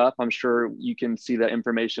 Look it up. I'm sure you can see that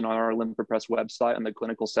information on our Lymphopress website on the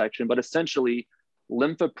clinical section. But essentially,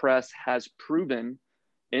 Lymphopress has proven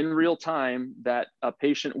in real time that a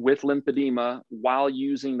patient with lymphedema, while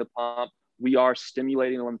using the pump, we are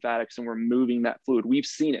stimulating the lymphatics and we're moving that fluid. We've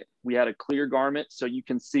seen it. We had a clear garment, so you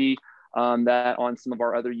can see that on some of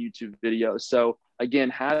our other YouTube videos. So again,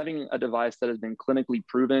 having a device that has been clinically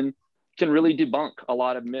proven can really debunk a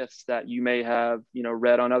lot of myths that you may have,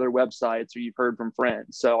 read on other websites or you've heard from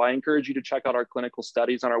friends. So I encourage you to check out our clinical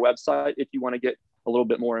studies on our website if you want to get a little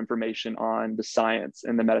bit more information on the science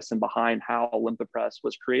and the medicine behind how Lymphopress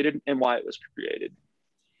was created and why it was created.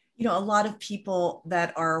 A lot of people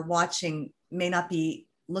that are watching may not be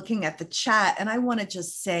looking at the chat. And I want to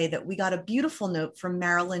just say that we got a beautiful note from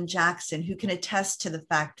Marilyn Jackson, who can attest to the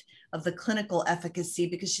fact of the clinical efficacy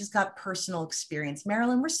because she's got personal experience.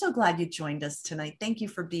 Marilyn, we're so glad you joined us tonight. Thank you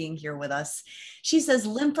for being here with us. She says,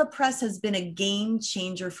 Lymphopress has been a game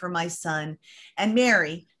changer for my son. And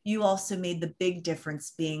Mary, you also made the big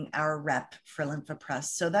difference being our rep for Lymphopress.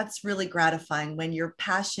 So that's really gratifying when your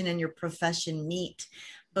passion and your profession meet.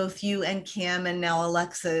 Both you and Cam and now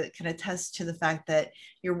Alexa can attest to the fact that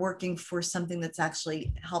you're working for something that's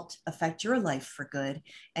actually helped affect your life for good.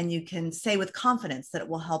 And you can say with confidence that it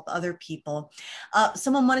will help other people.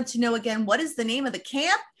 Someone wanted to know again, what is the name of the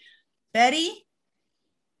camp? Betty?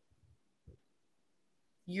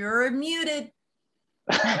 You're muted.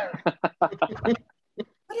 What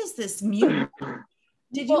is this mute?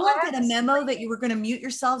 Did you all get a memo that you were going to mute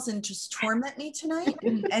yourselves and just torment me tonight?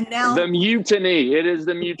 And now the mutiny. It is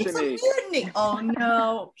the mutiny. It's a mutiny. Oh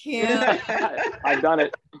no, Cam. I've done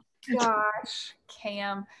it. Gosh,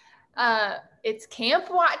 Cam. It's Camp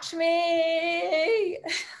Watch Me.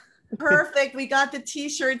 Perfect. We got the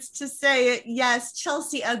t-shirts to say it. Yes,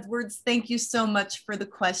 Chelsea Edwards, thank you so much for the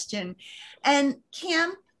question. And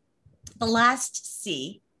Cam, the last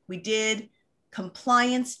C, we did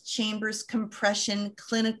compliance, chambers, compression,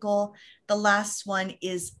 clinical. The last one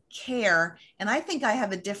is care. And I think I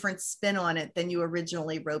have a different spin on it than you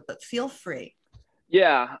originally wrote, but feel free.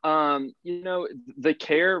 Yeah, the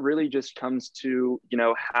care really just comes to,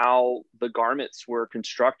 how the garments were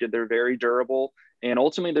constructed. They're very durable and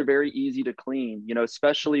ultimately they're very easy to clean,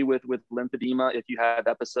 especially with lymphedema. If you have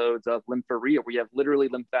episodes of lymphorrhea where you have literally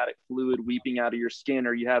lymphatic fluid weeping out of your skin,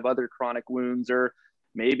 or you have other chronic wounds, or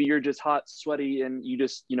maybe you're just hot, sweaty, and you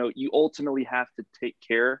just, you ultimately have to take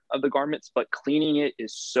care of the garments, but cleaning it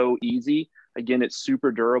is so easy. Again, it's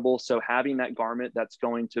super durable. So having that garment that's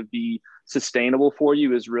going to be sustainable for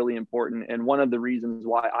you is really important. And one of the reasons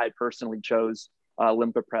why I personally chose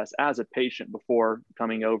Lymphopress as a patient before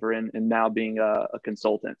coming over and now being a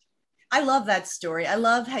consultant. I love that story. I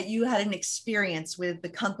love how you had an experience with the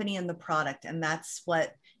company and the product. And that's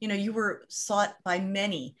what, you were sought by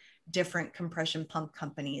many different compression pump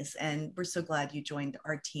companies. And we're so glad you joined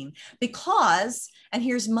our team because, and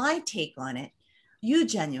here's my take on it, you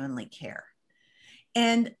genuinely care.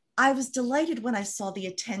 And I was delighted when I saw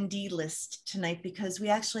the attendee list tonight because we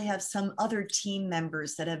actually have some other team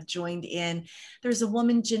members that have joined in. There's a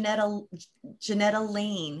woman, Janetta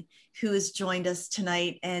Lane, who has joined us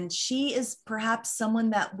tonight, and she is perhaps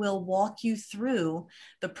someone that will walk you through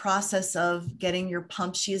the process of getting your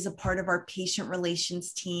pump. She is a part of our patient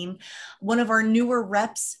relations team. One of our newer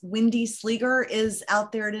reps, Wendy Sleeger, is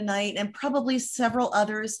out there tonight, and probably several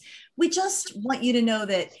others. We just want you to know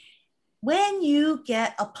that when you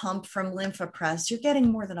get a pump from Lymphopress, you're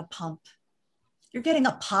getting more than a pump. You're getting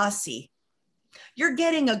a posse. You're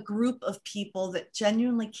getting a group of people that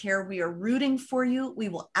genuinely care. We are rooting for you. We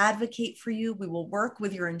will advocate for you. We will work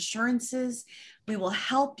with your insurances. We will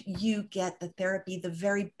help you get the therapy, the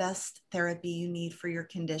very best therapy you need for your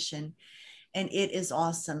condition. And it is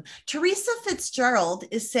awesome. Teresa Fitzgerald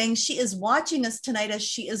is saying she is watching us tonight as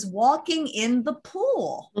she is walking in the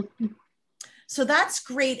pool. So that's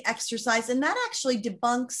great exercise. And that actually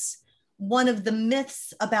debunks one of the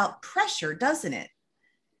myths about pressure, doesn't it?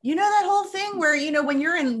 You know, that whole thing where, you know, when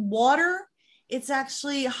you're in water, it's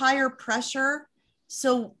actually higher pressure.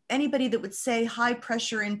 So anybody that would say high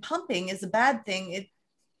pressure in pumping is a bad thing, it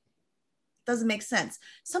doesn't make sense.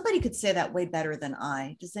 Somebody could say that way better than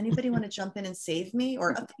I. Does anybody want to jump in and save me?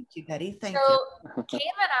 Or thank you, Betty. Thank you. Cam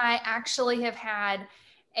and I actually have had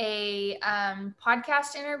a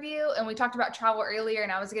podcast interview, and we talked about travel earlier,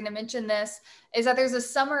 and I was going to mention this, is that there's a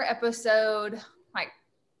summer episode, like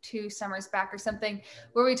 2 summers back or something,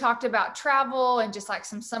 where we talked about travel and just like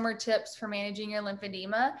some summer tips for managing your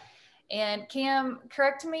lymphedema. And Cam,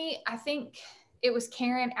 correct me, I think it was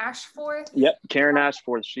Karen Ashforth. Yep, Karen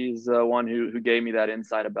Ashforth. She's the one who gave me that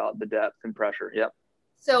insight about the depth and pressure. Yep.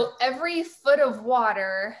 So every foot of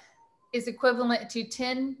water is equivalent to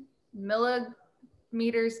 10 millimeters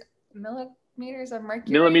of mercury.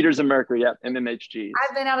 Millimeters of mercury, yep, mmHg.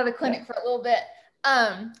 I've been out of the clinic for a little bit.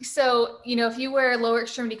 So, you know, if you wear lower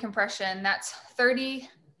extremity compression, that's 30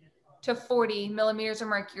 to 40 millimeters of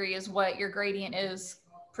mercury is what your gradient is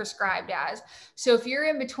prescribed as. So if you're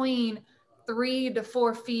in between 3 to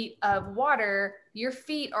 4 feet of water, your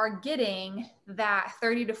feet are getting that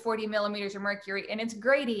 30 to 40 millimeters of mercury, and it's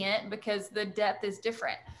gradient because the depth is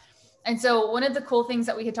different. And so one of the cool things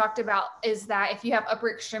that we had talked about is that if you have upper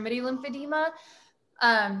extremity lymphedema,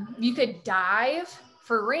 you could dive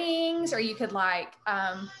for rings, or you could like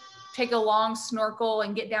take a long snorkel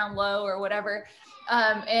and get down low or whatever.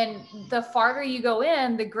 And the farther you go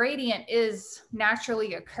in, the gradient is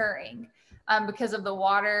naturally occurring because of the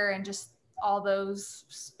water and just all those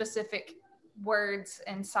specific words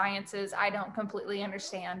and sciences I don't completely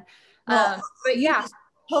understand. Well, but yeah.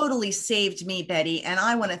 Totally saved me, Betty. And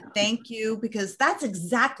I want to thank you, because that's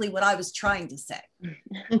exactly what I was trying to say.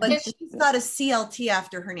 But she's got a CLT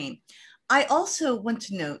after her name. I also want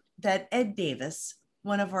to note that Ed Davis,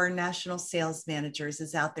 one of our national sales managers,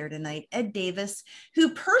 is out there tonight. Ed Davis,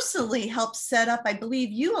 who personally helped set up, I believe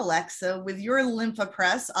you, Alexa, with your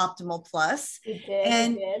Lymphopress Optimal Plus. He did.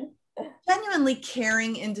 And he did. Genuinely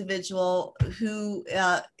caring individual who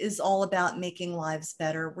is all about making lives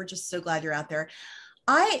better. We're just so glad you're out there.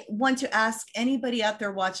 I want to ask anybody out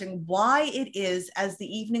there watching why it is, as the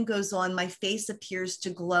evening goes on, my face appears to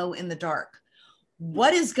glow in the dark.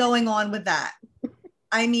 What is going on with that?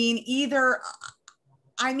 I mean,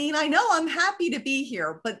 I know I'm happy to be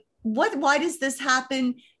here, but why does this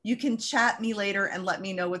happen? You can chat me later and let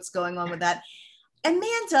me know what's going on with that.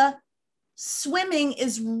 Amanda, swimming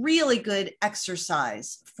is really good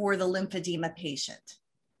exercise for the lymphedema patient.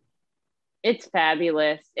 It's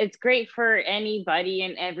fabulous. It's great for anybody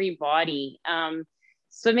and everybody.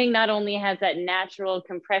 Swimming not only has that natural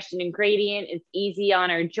compression and gradient, it's easy on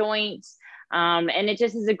our joints, and it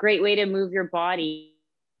just is a great way to move your body.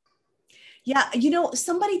 Yeah, you know,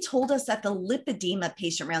 somebody told us at the Lymphedema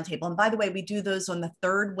Patient Roundtable, and by the way, we do those on the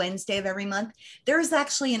 3rd Wednesday of every month. There is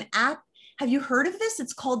actually an app. Have you heard of this?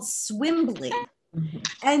 It's called Swimbly.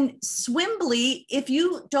 And Swimbly, if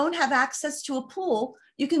you don't have access to a pool,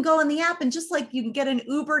 you can go on the app, and just like you can get an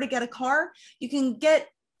Uber to get a car, you can get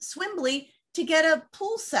Swimbly to get a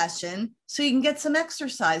pool session so you can get some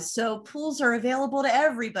exercise. So pools are available to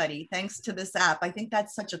everybody thanks to this app. I think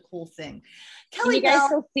that's such a cool thing. Kelly, can you guys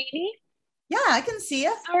still see me? Yeah, I can see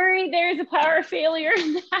you. Sorry, there's a power failure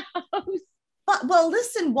in the house. But, well,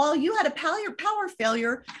 listen, while you had a power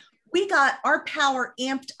failure, we got our power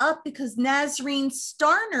amped up because Nazreen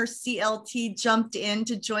Starner CLT jumped in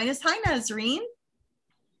to join us. Hi, Nazreen.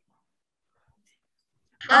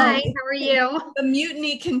 Hi, how are you? The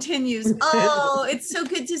mutiny continues. Oh, it's so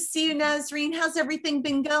good to see you, Nazreen. How's everything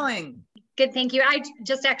been going? Good, thank you. I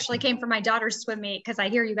just actually came from my daughter's swim meet because I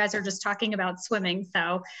hear you guys are just talking about swimming.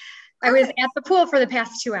 So I was at the pool for the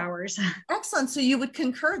past 2 hours. Excellent. So you would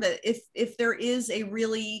concur that if there is a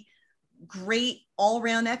really great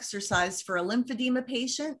all-around exercise for a lymphedema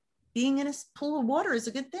patient, being in a pool of water is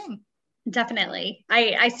a good thing. Definitely.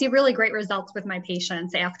 I see really great results with my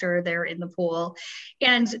patients after they're in the pool,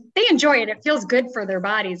 and they enjoy it. It feels good for their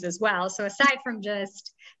bodies as well. So aside from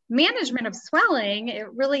just management of swelling,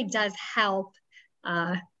 it really does help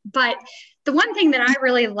But the one thing that I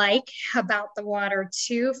really like about the water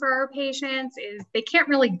too for our patients is they can't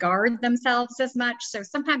really guard themselves as much. So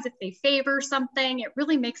sometimes if they favor something, it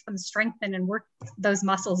really makes them strengthen and work those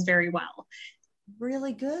muscles very well.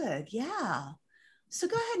 Really good. Yeah. So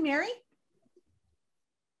go ahead, Mary.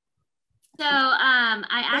 So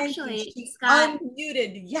I actually got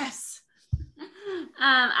unmuted. Yes.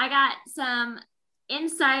 I got some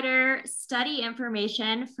insider study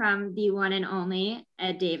information from the one and only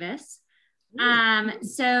Ed Davis.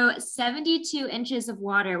 So 72 inches of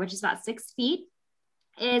water, which is about 6 feet,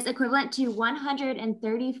 is equivalent to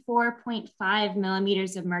 134.5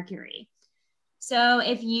 millimeters of mercury. So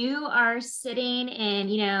if you are sitting in,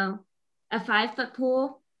 you know, a 5-foot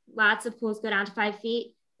pool, lots of pools go down to 5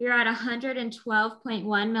 feet, you're at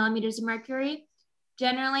 112.1 millimeters of mercury.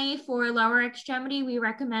 Generally for lower extremity, we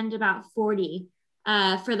recommend about 40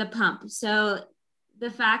 for the pump. So the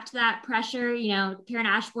fact that pressure, you know, Karen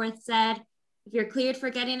Ashworth said, if you're cleared for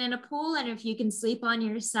getting in a pool and if you can sleep on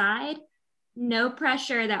your side, no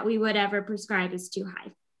pressure that we would ever prescribe is too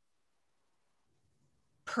high.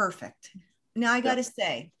 Perfect. Now I got to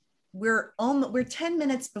say, we're 10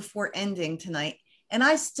 minutes before ending tonight, and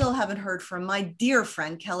I still haven't heard from my dear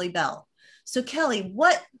friend, Kelly Bell. So Kelly,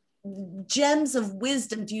 what gems of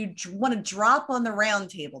wisdom do you want to drop on the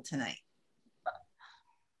roundtable tonight?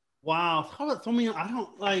 Wow.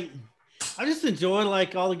 I just enjoy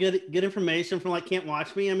like all the good information from like Can't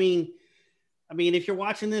Watch Me. I mean, if you're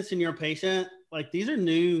watching this and you're a patient, like these are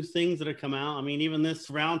new things that have come out. I mean, even this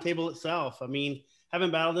roundtable itself, I mean,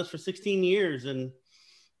 having battled this for 16 years and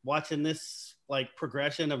watching this like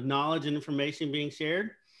progression of knowledge and information being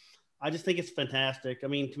shared, I just think it's fantastic. I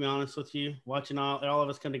mean, to be honest with you, watching all of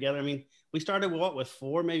us come together. I mean, we started with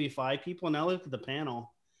 4, maybe 5 people, and now look at the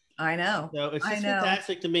panel. I know. So it's just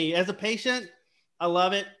fantastic to me. As a patient, I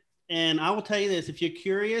love it. And I will tell you this, if you're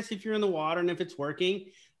curious, if you're in the water and if it's working,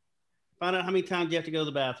 find out how many times you have to go to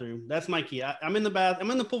the bathroom. That's my key. I'm in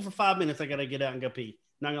the pool for 5 minutes. I got to get out and go pee.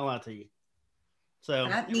 Not gonna lie to you. So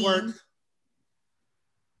it works.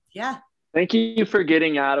 Yeah. Thank you for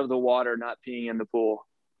getting out of the water, not peeing in the pool.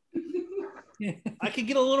 I could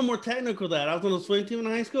get a little more technical with that. I was on a swim team in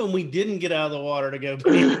high school and we didn't get out of the water to go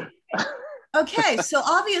pee. Okay, so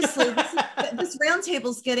obviously this roundtable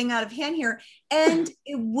is getting out of hand here, and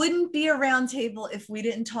it wouldn't be a roundtable if we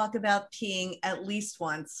didn't talk about peeing at least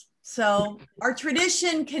once. So our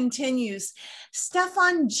tradition continues.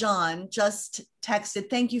 Stefan John just texted,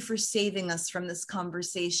 thank you for saving us from this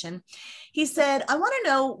conversation. He said, I want to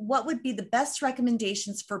know what would be the best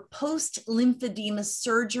recommendations for post-lymphedema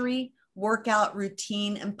surgery, workout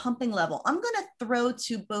routine, and pumping level. I'm going to throw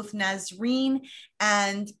to both Nazreen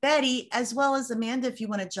and Betty, as well as Amanda, if you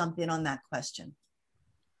want to jump in on that question.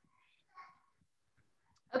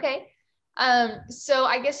 Okay. So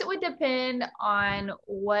I guess it would depend on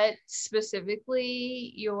what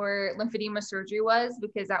specifically your lymphedema surgery was,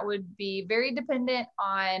 because that would be very dependent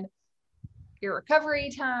on your recovery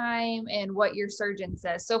time and what your surgeon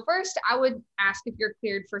says. So first, I would ask if you're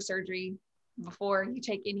cleared for surgery before you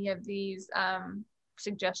take any of these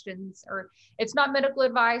suggestions. Or it's not medical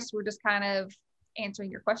advice. We're just kind of answering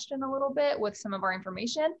your question a little bit with some of our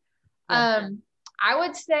information. Yeah. I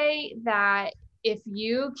would say that if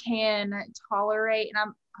you can tolerate,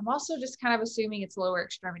 and I'm also just kind of assuming it's lower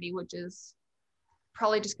extremity, which is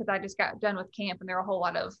probably just because I just got done with camp and there are a whole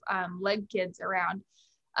lot of leg kids around.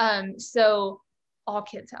 So all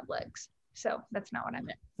kids have legs. So that's not what I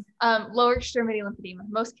meant. Lower extremity lymphedema.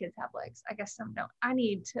 Most kids have legs. I guess some don't. I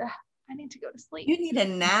need to go to sleep. You need a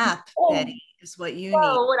nap, Betty, is what you need.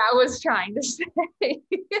 What I was trying to say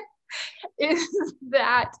is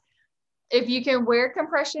that if you can wear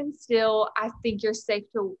compression still, I think you're safe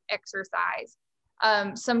to exercise.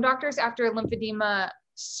 Some doctors after lymphedema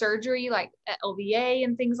surgery, like LVA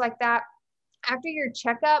and things like that, after your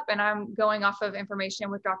checkup, and I'm going off of information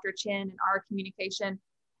with Dr. Chin and our communication,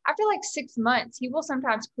 after like 6 months, he will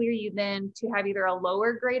sometimes clear you then to have either a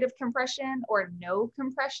lower grade of compression or no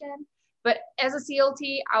compression. But as a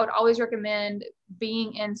CLT, I would always recommend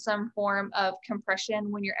being in some form of compression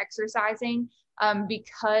when you're exercising,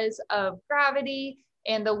 because of gravity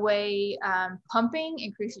and the way pumping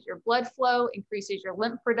increases your blood flow, increases your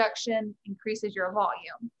lymph production, increases your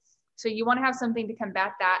volume. So you want to have something to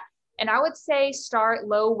combat that. And I would say start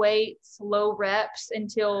low weights, low reps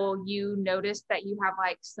until you notice that you have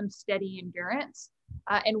like some steady endurance.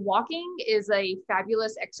 And walking is a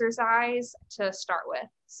fabulous exercise to start with.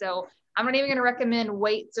 So I'm not even going to recommend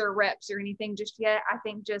weights or reps or anything just yet. I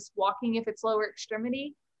think just walking if it's lower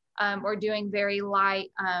extremity, or doing very light,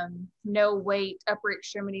 no weight upper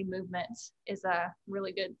extremity movements is a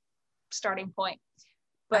really good starting point.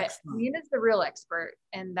 But Excellent. Nina's the real expert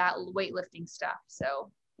in that weightlifting stuff.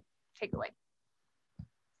 So take it away.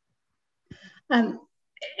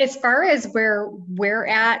 As far as where we're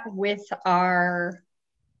at with our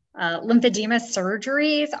lymphedema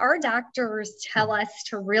surgeries, our doctors tell us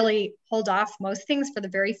to really hold off most things for the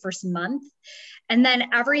very first month. And then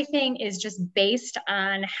everything is just based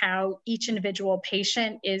on how each individual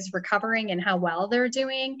patient is recovering and how well they're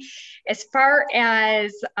doing. As far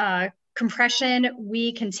as compression,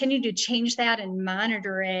 we continue to change that and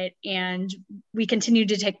monitor it, and we continue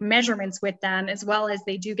to take measurements with them, as well as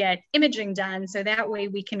they do get imaging done. So that way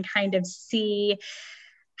we can kind of see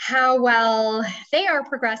how well they are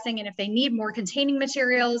progressing and if they need more containing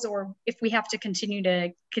materials or if we have to continue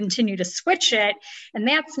to switch it. And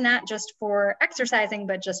that's not just for exercising,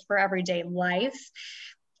 but just for everyday life.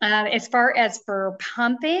 As far as for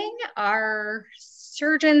pumping, our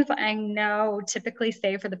surgeons, I know, typically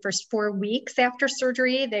say for the first 4 weeks after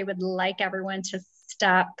surgery, they would like everyone to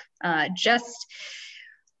stop, just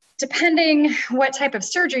depending what type of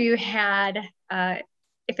surgery you had.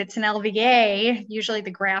 If it's an LVA, usually the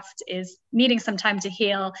graft is needing some time to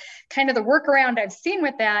heal. Kind of the workaround I've seen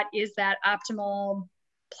with that is that optimal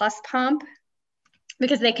plus pump,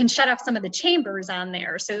 because they can shut off some of the chambers on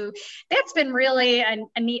there. So that's been really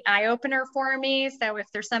a neat eye opener for me. So if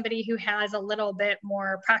there's somebody who has a little bit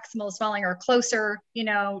more proximal swelling or closer,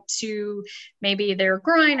 to maybe their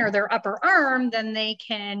groin or their upper arm, then they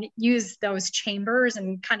can use those chambers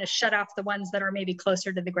and kind of shut off the ones that are maybe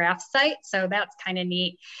closer to the graft site. So that's kind of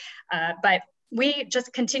neat. But we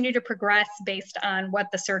just continue to progress based on what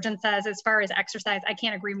the surgeon says. As far as exercise, I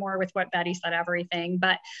can't agree more with what Betty said, everything,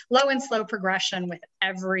 but low and slow progression with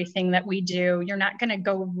everything that we do. You're not going to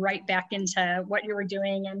go right back into what you were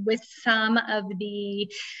doing. And with some of the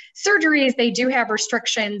surgeries, they do have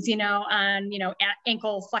restrictions, on,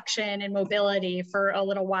 ankle flexion and mobility for a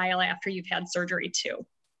little while after you've had surgery too.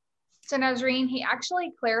 So Nazreen, he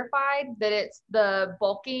actually clarified that it's the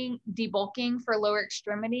debulking for lower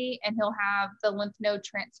extremity, and he'll have the lymph node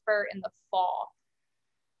transfer in the fall.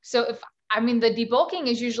 So the debulking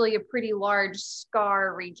is usually a pretty large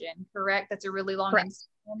scar region, correct? That's a really long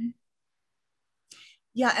incision.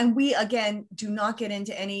 Yeah, and we, again, do not get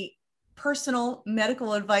into any personal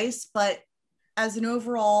medical advice, but as an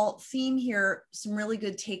overall theme here, some really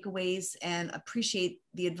good takeaways, and appreciate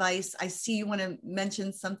the advice. I see you want to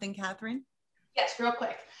mention something, Catherine? Yes, real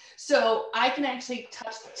quick. So I can actually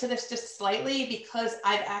touch to this just slightly because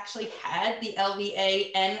I've actually had the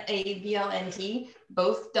LVA and a VLNT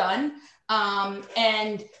both done.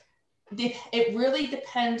 And it really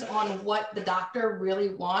depends on what the doctor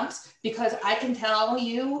really wants, because I can tell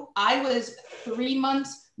you, I was 3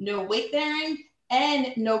 months, no weight bearing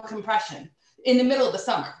and no compression in the middle of the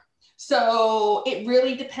summer. So it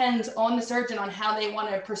really depends on the surgeon on how they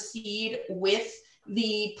want to proceed with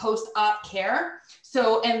the post-op care.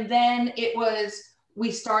 So, and then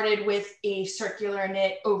we started with a circular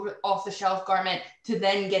knit off the shelf garment to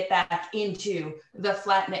then get back into the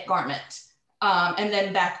flat knit garment. And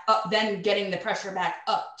then back up, then getting the pressure back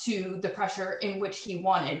up to the pressure in which he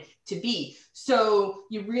wanted to be. So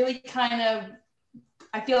you really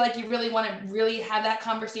I feel like you really want to really have that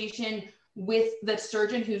conversation with the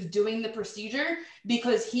surgeon who's doing the procedure,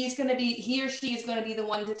 because he or she is going to be the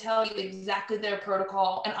one to tell you exactly their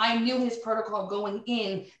protocol. And I knew his protocol going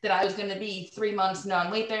in, that I was going to be 3 months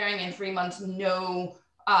non-weight bearing and 3 months no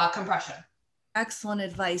compression. Excellent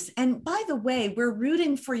advice. And by the way, we're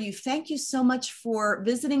rooting for you. Thank you so much for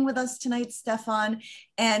visiting with us tonight, Stefan.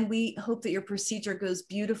 And we hope that your procedure goes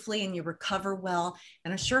beautifully and you recover well.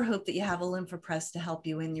 And I sure hope that you have a LymphoPress to help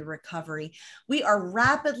you in your recovery. We are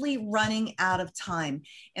rapidly running out of time.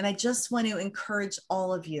 And I just want to encourage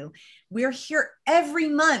all of you. We're here every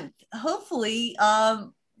month. Hopefully,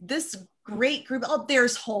 this great group. Oh,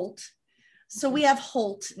 there's Holt. So we have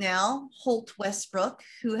Holt now, Holt Westbrook,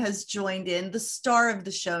 who has joined in, the star of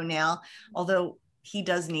the show now, although he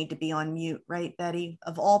does need to be on mute, right, Betty?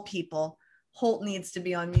 Of all people, Holt needs to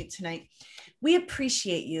be on mute tonight. We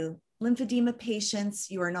appreciate you. Lymphedema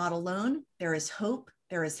patients, you are not alone. There is hope.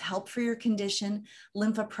 There is help for your condition.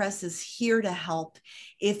 LymphoPress is here to help.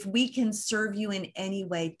 If we can serve you in any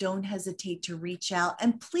way, don't hesitate to reach out.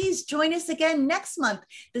 And please join us again next month,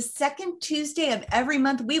 the second Tuesday of every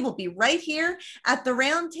month. We will be right here at the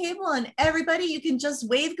round table, and everybody, you can just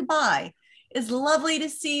wave goodbye. It's lovely to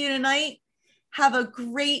see you tonight. Have a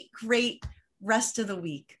great, great rest of the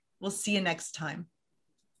week. We'll see you next time.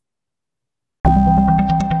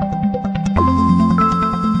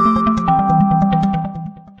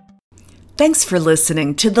 Thanks for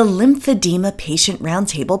listening to the Lymphedema Patient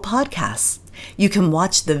Roundtable podcast. You can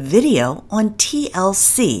watch the video on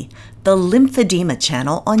TLC, the Lymphedema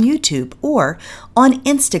channel on YouTube, or on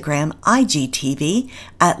Instagram IGTV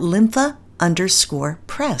at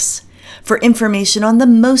lympha_press. For information on the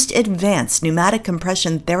most advanced pneumatic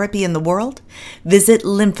compression therapy in the world, visit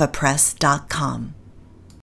lymphapress.com.